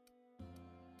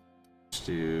 Let's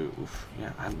do... Oof.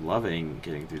 Yeah, I'm loving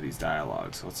getting through these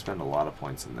dialogues. So let's spend a lot of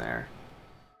points in there.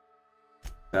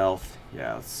 Stealth.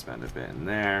 Yeah, let's spend a bit in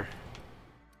there.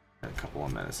 And a couple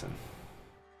of medicine.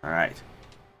 Alright.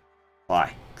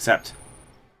 Fly. Accept.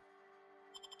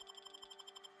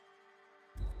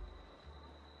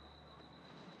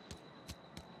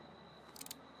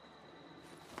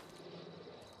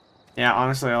 Yeah,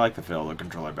 honestly, I like the feel of the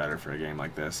controller better for a game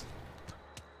like this.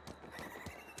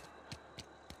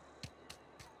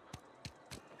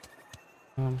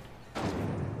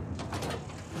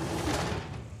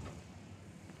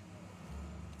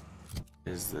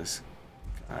 Is this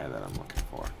guy that I'm looking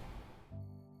for?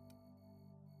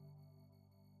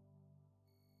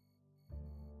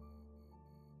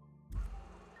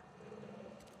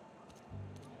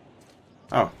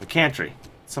 Oh, the Cantry.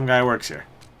 Some guy works here.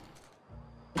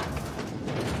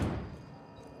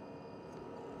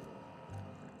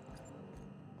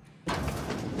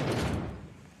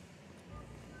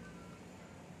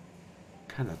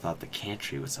 Kinda thought the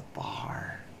Cantry was a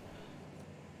bar.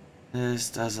 This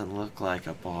doesn't look like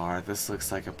a bar. This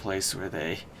looks like a place where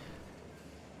they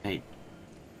make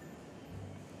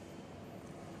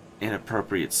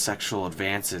inappropriate sexual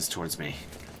advances towards me.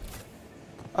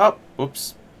 Oh,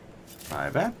 whoops. My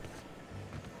bad.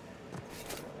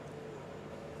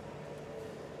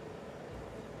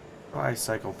 Do I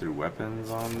cycle through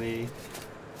weapons on the...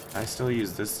 I still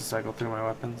use this to cycle through my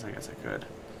weapons? I guess I could.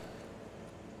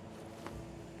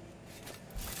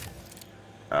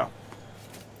 Oh.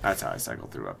 That's how I cycle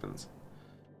through weapons.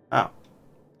 Oh.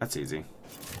 That's easy.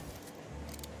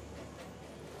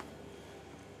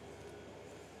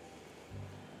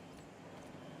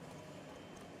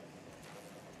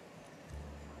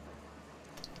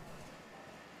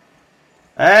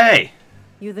 Hey!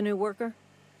 You the new worker?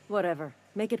 Whatever.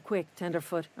 Make it quick,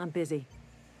 Tenderfoot. I'm busy.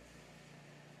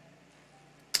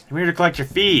 I'm here to collect your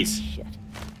fees. Shit.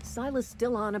 Silas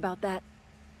still on about that.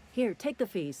 Here, take the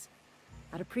fees.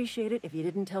 I'd appreciate it if you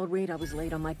didn't tell Reed I was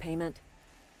late on my payment.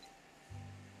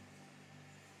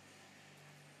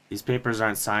 These papers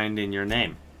aren't signed in your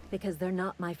name. Because they're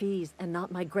not my fees and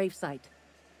not my gravesite.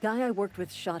 Guy I worked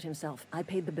with shot himself. I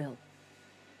paid the bill.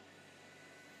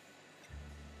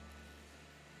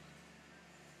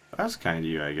 That's kind of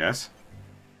you, I guess.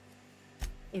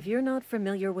 If you're not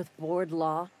familiar with board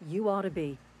law, you ought to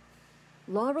be.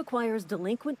 Law requires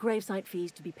delinquent gravesite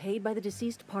fees to be paid by the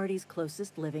deceased party's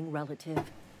closest living relative,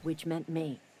 which meant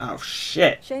me. Oh,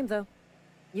 shit. Shame, though.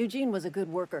 Eugene was a good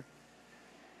worker.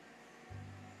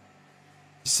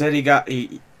 You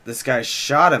said this guy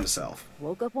shot himself.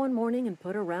 Woke up one morning and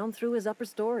put a round through his upper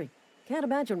story. Can't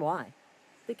imagine why.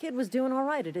 The kid was doing all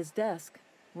right at his desk.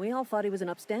 We all thought he was an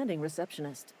upstanding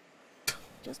receptionist.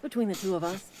 Just between the two of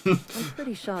us, I'm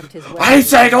pretty shocked his weapons... I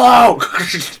say hello!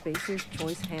 Spacer's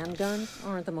Choice handguns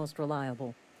aren't the most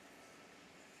reliable.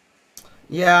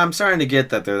 Yeah, I'm starting to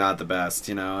get that they're not the best,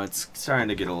 you know. It's starting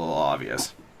to get a little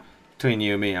obvious. Between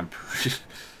you and me, I'm pretty...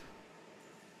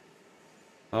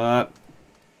 Yeah,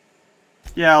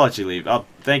 I'll let you leave.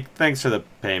 Thanks for the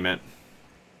payment.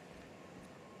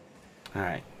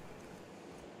 Alright.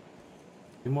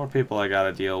 Two more people I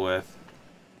gotta deal with.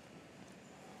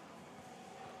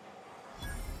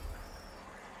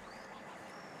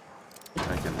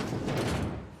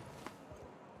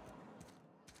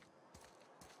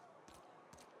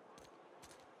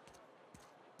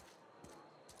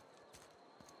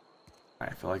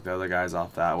 I feel like the other guy's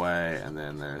off that way, and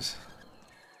then there's...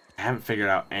 I haven't figured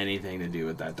out anything to do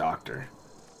with that doctor.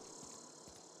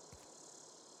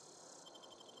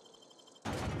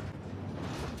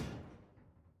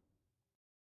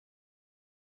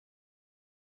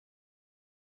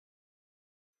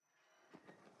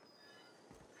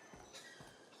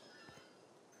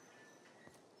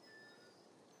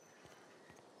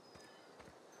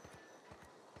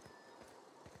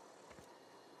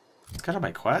 It's kind of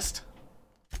my quest?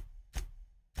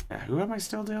 Yeah, who am I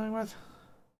still dealing with?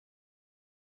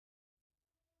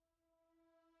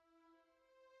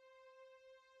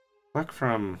 Look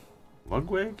from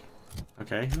Ludwig?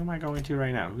 Okay, who am I going to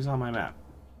right now? Who's on my map?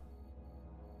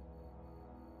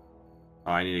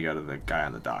 Oh, I need to go to the guy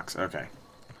on the docks. Okay.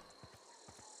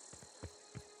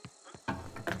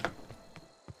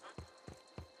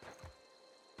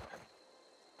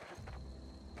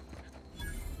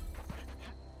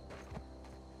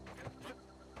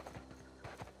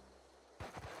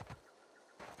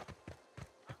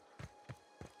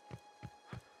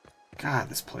 God,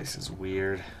 this place is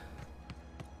weird.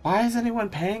 Why is anyone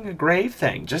paying a grave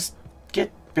thing? Just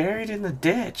get buried in the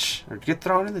ditch. Or get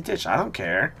thrown in the ditch. I don't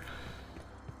care.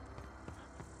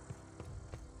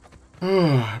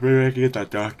 Maybe I can get that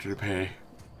doctor to pay.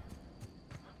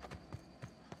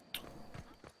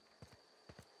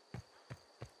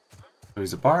 So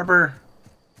he's a barber.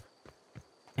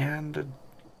 And a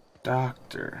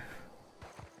doctor.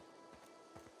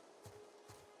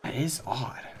 That is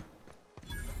odd.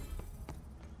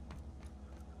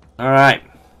 Alright.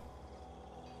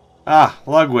 Ah,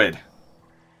 Lugwood.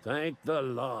 Thank the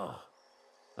law.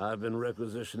 I've been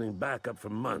requisitioning backup for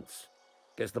months.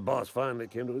 Guess the boss finally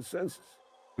came to his senses.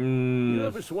 You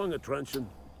ever swung a truncheon?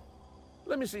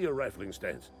 Let me see your rifling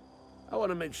stance. I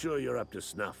want to make sure you're up to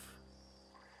snuff.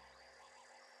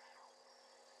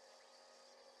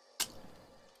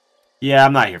 Yeah,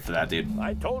 I'm not here for that, dude.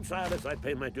 I told Silas I'd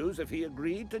pay my dues if he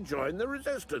agreed to join the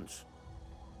resistance.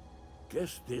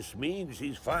 Guess this means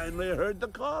he's finally heard the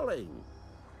calling.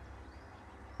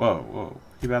 Whoa, whoa. What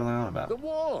are you battling on about? The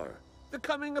war. The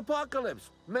coming apocalypse.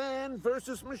 Man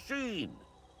versus machine.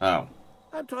 Oh.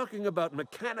 I'm talking about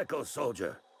mechanical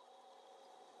soldier.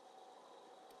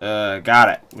 Got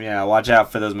it. Yeah, watch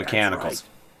out for those mechanicals.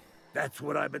 That's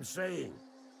what I've been saying.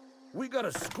 We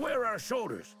gotta square our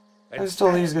shoulders. I just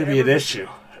told you it's gonna be an issue.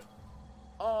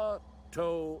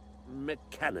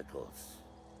 Auto-mechanicals.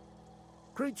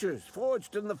 Creatures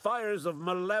forged in the fires of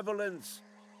malevolence.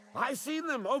 I seen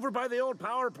them over by the old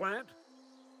power plant.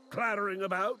 Clattering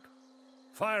about.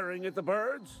 Firing at the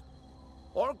birds.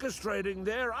 Orchestrating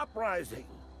their uprising.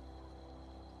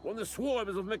 When the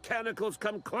swarms of mechanicals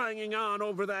come clanging on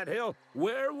over that hill,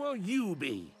 where will you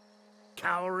be?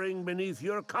 Cowering beneath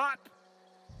your cot?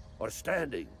 Or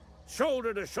standing,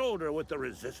 shoulder to shoulder with the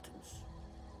resistance?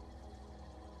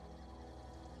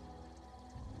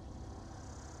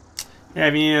 Yeah,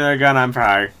 if you need another gun, I'm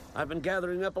fire. I've been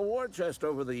gathering up a war chest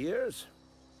over the years.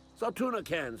 Saltuna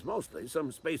cans, mostly.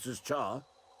 Some Spacer's Chaw.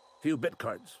 Few bit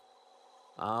cards.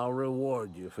 I'll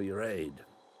reward you for your aid.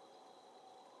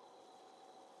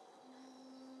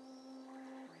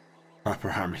 Proper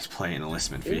armies pay an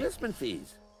enlistment fee. Enlistment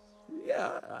fees?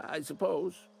 Yeah, I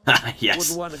suppose. Yes.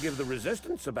 Wouldn't want to give the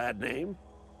Resistance a bad name.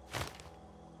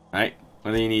 Right.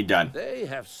 What do you need done? They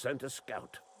have sent a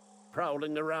scout,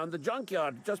 prowling around the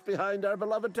junkyard just behind our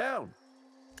beloved town.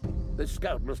 The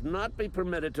scout must not be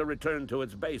permitted to return to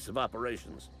its base of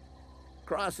operations.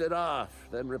 Cross it off,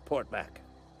 then report back.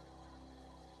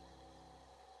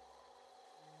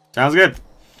 Sounds good.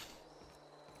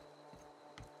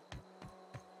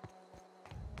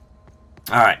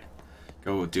 Alright.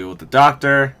 Go deal with the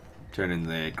doctor. Turn in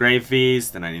the grave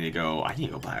fees. Then I need to go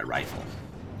buy a rifle.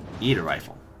 Need a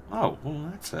rifle. Oh, well,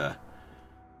 that's a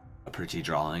pretty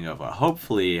drawing of a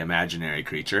hopefully imaginary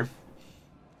creature.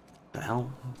 What the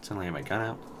hell? Suddenly I have my gun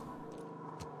out.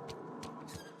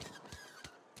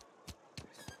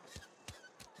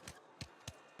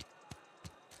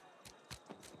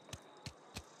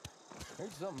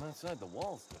 Heard something outside the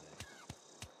walls today.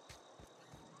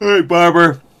 Hey,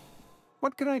 Barber.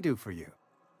 What can I do for you?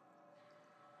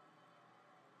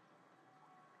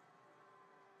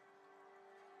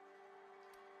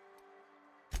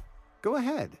 Go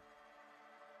ahead.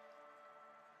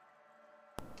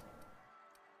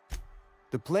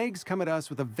 The plague's come at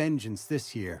us with a vengeance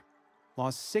this year.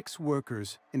 Lost 6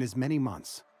 workers in as many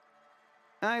months.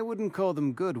 I wouldn't call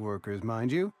them good workers,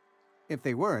 mind you. If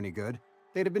they were any good,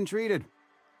 they'd have been treated.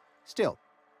 Still,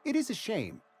 it is a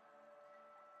shame.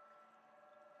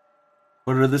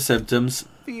 What are the symptoms?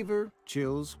 Fever,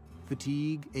 chills,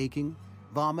 fatigue, aching,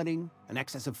 vomiting, an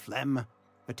excess of phlegm,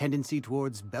 a tendency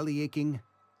towards belly aching.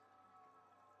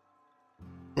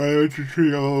 Why don't you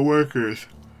treat all the workers?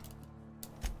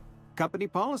 Company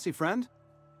policy, friend.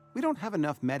 We don't have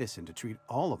enough medicine to treat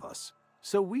all of us,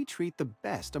 so we treat the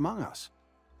best among us.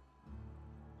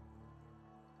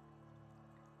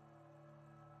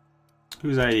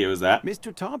 Whose idea was that?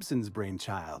 Mr. Thompson's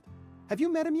brainchild. Have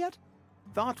you met him yet?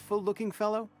 Thoughtful-looking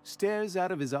fellow, stares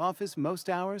out of his office most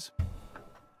hours.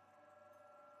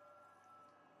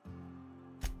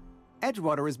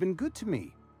 Edgewater has been good to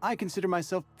me. I consider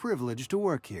myself privileged to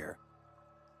work here.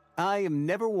 I am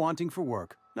never wanting for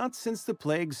work, not since the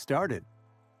plague started.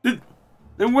 Then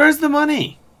where's the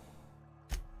money?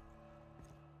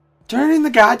 Turn in the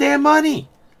goddamn money!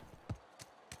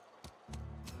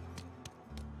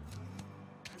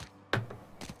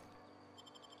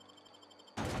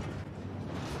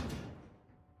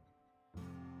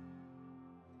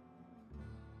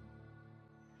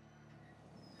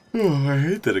 Oh, I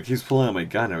hate that it keeps pulling out my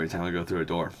gun every time I go through a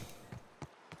door.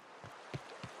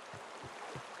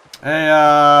 Hey,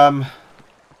 oh,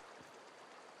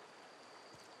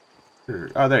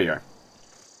 there you are.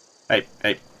 Hey,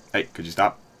 could you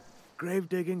stop? Grave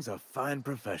digging's a fine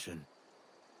profession.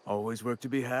 Always work to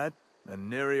be had, and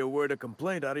nary a word of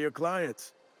complaint out of your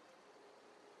clients.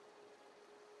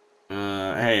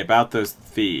 Hey, about those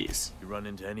fees. You run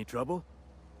into any trouble?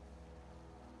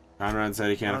 Conrad said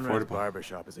he can't afford Conrad's it.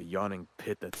 barbershop is a yawning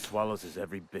pit that swallows his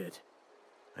every bit.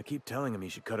 I keep telling him he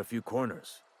should cut a few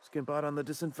corners. Skimp out on the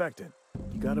disinfectant.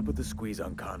 You gotta put the squeeze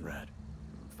on Conrad.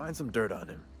 Find some dirt on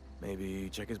him. Maybe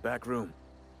check his back room.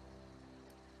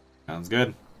 Sounds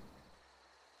good.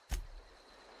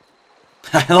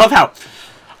 I love how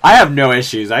I have no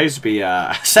issues. I used to be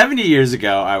 70 years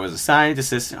ago. I was a science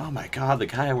assistant. Oh my god, the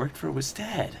guy I worked for was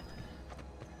dead.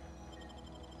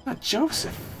 Not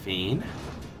Josephine.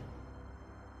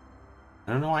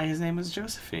 I don't know why his name was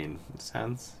Josephine. It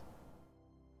sounds.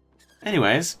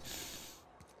 Anyways,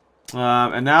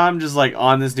 and now I'm just like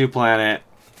on this new planet,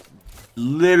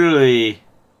 literally.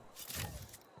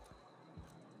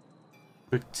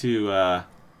 Quick to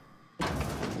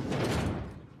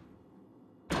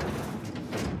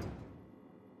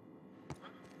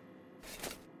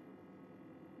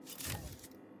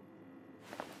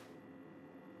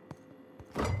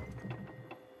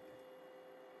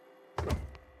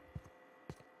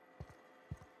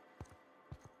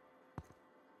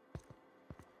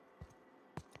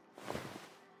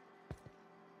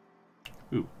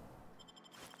Ooh.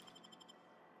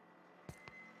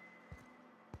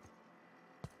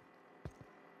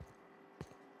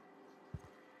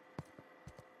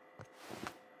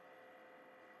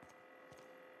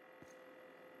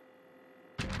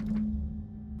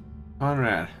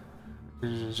 Conrad.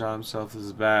 Vision shot himself. This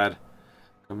is bad.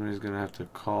 Company's gonna have to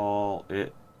call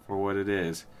it for what it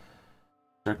is.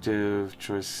 Constructive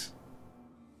choice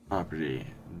property.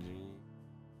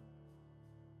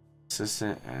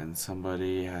 Assistant, and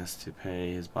somebody has to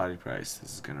pay his body price.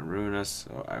 This is gonna ruin us,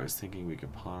 so I was thinking we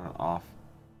could pawn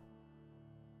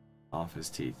off his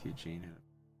teeth. Eugene had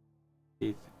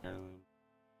teeth, heirloom.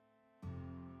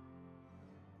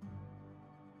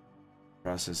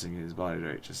 Processing his body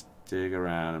rate. Just dig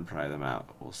around and pry them out.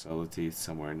 We'll sell the teeth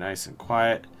somewhere nice and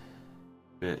quiet.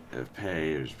 Bit of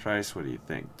pay. Here's price. What do you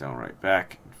think? Don't write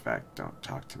back. In fact, don't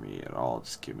talk to me at all.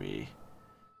 Just give me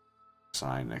a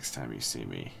sign next time you see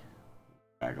me.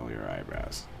 Waggle your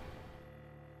eyebrows.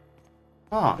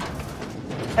 Oh.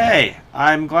 Hey,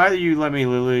 I'm glad that you let me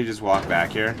literally just walk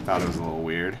back here. Thought it was a little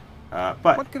weird. But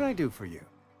what can I do for you?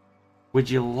 Would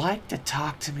you like to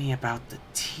talk to me about the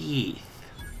teeth?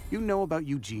 You know about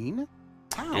Eugene?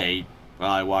 How? Yeah,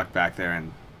 well, I walked back there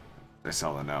and I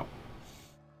saw the note.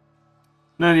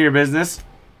 None of your business.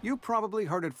 You probably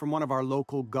heard it from one of our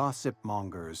local gossip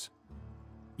mongers.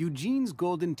 Eugene's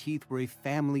golden teeth were a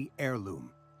family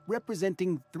heirloom,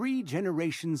 representing 3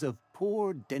 generations of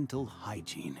poor dental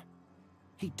hygiene.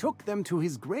 He took them to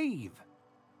his grave.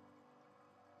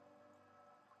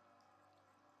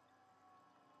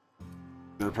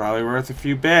 They're probably worth a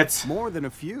few bits. More than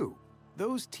a few.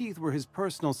 Those teeth were his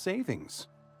personal savings.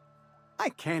 I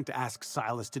can't ask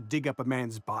Silas to dig up a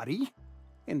man's body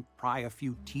and pry a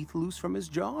few teeth loose from his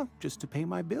jaw just to pay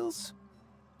my bills.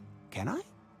 Can I?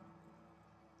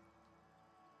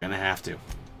 Gonna have to.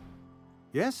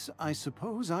 Yes, I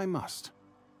suppose I must.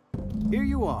 Here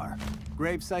you are.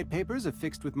 Gravesite papers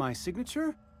affixed with my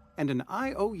signature and an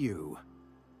IOU.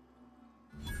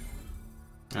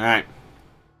 Alright.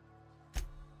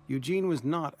 Eugene was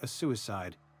not a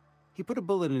suicide. He put a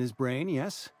bullet in his brain,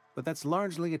 yes, but that's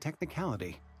largely a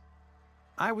technicality.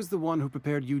 I was the one who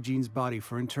prepared Eugene's body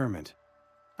for interment.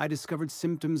 I discovered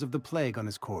symptoms of the plague on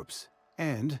his corpse,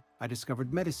 and I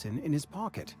discovered medicine in his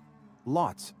pocket.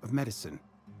 Lots of medicine.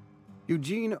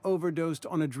 Eugene overdosed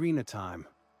on adrenatime,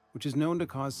 which is known to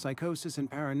cause psychosis and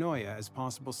paranoia as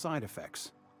possible side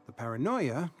effects. The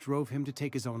paranoia drove him to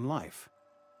take his own life.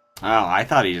 Oh, I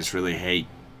thought he just really hated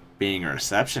being a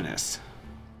receptionist.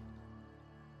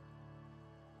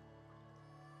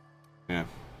 Yeah.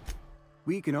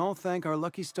 We can all thank our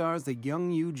lucky stars that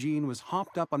young Eugene was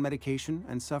hopped up on medication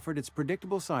and suffered its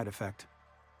predictable side effect.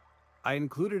 I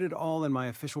included it all in my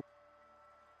official...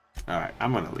 Alright,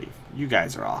 I'm gonna leave. You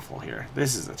guys are awful here.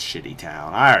 This is a shitty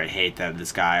town. I already hate that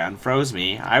this guy unfroze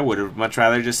me. I would have much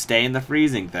rather just stay in the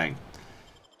freezing thing.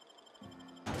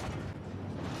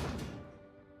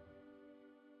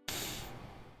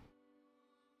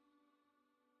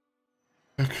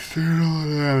 External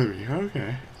anatomy.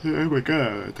 Okay. Oh my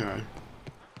god, that time.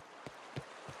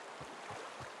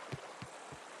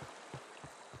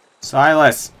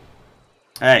 Silas!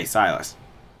 Hey, Silas.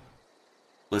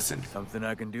 Listen. Something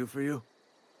I can do for you?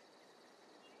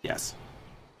 Yes.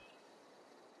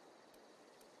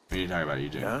 We need to talk about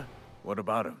Eugene. Yeah? What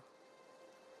about him?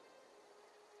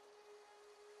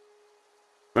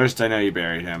 First, I know you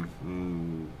buried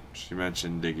him. She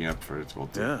mentioned digging up for its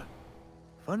teeth. Yeah.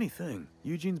 Funny thing,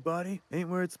 Eugene's body ain't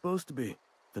where it's supposed to be.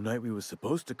 The night we was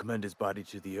supposed to commend his body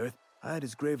to the earth, I had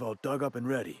his grave all dug up and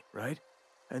ready, right?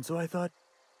 And so I thought,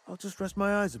 I'll just rest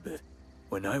my eyes a bit.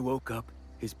 When I woke up,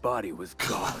 his body was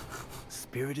gone.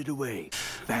 Spirited away.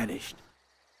 Vanished.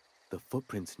 The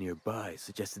footprints nearby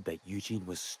suggested that Eugene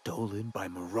was stolen by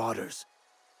marauders.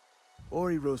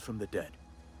 Or he rose from the dead.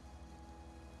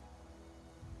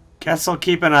 Guess I'll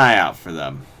keep an eye out for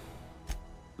them.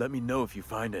 Let me know if you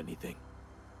find anything.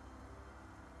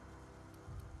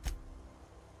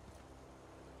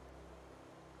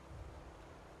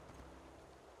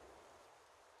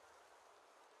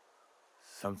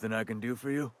 Something I can do for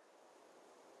you?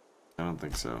 I don't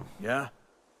think so. Yeah?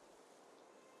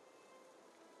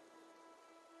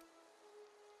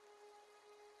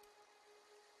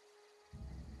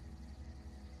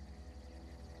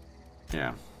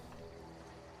 Yeah.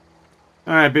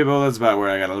 Alright, people, that's about where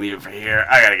I gotta leave it for here.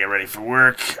 I gotta get ready for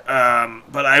work.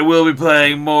 But I will be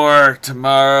playing more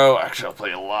tomorrow. Actually, I'll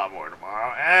play a lot more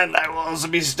tomorrow. And I will also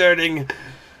be starting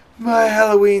my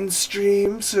Halloween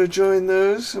stream, so join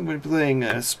those. I'm going to be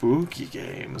playing spooky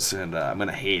games, and I'm going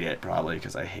to hate it, probably,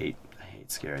 because I hate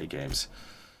scary games.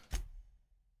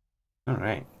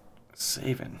 Alright,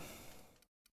 saving.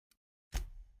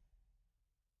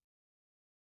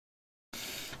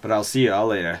 But I'll see y'all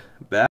later. Bye.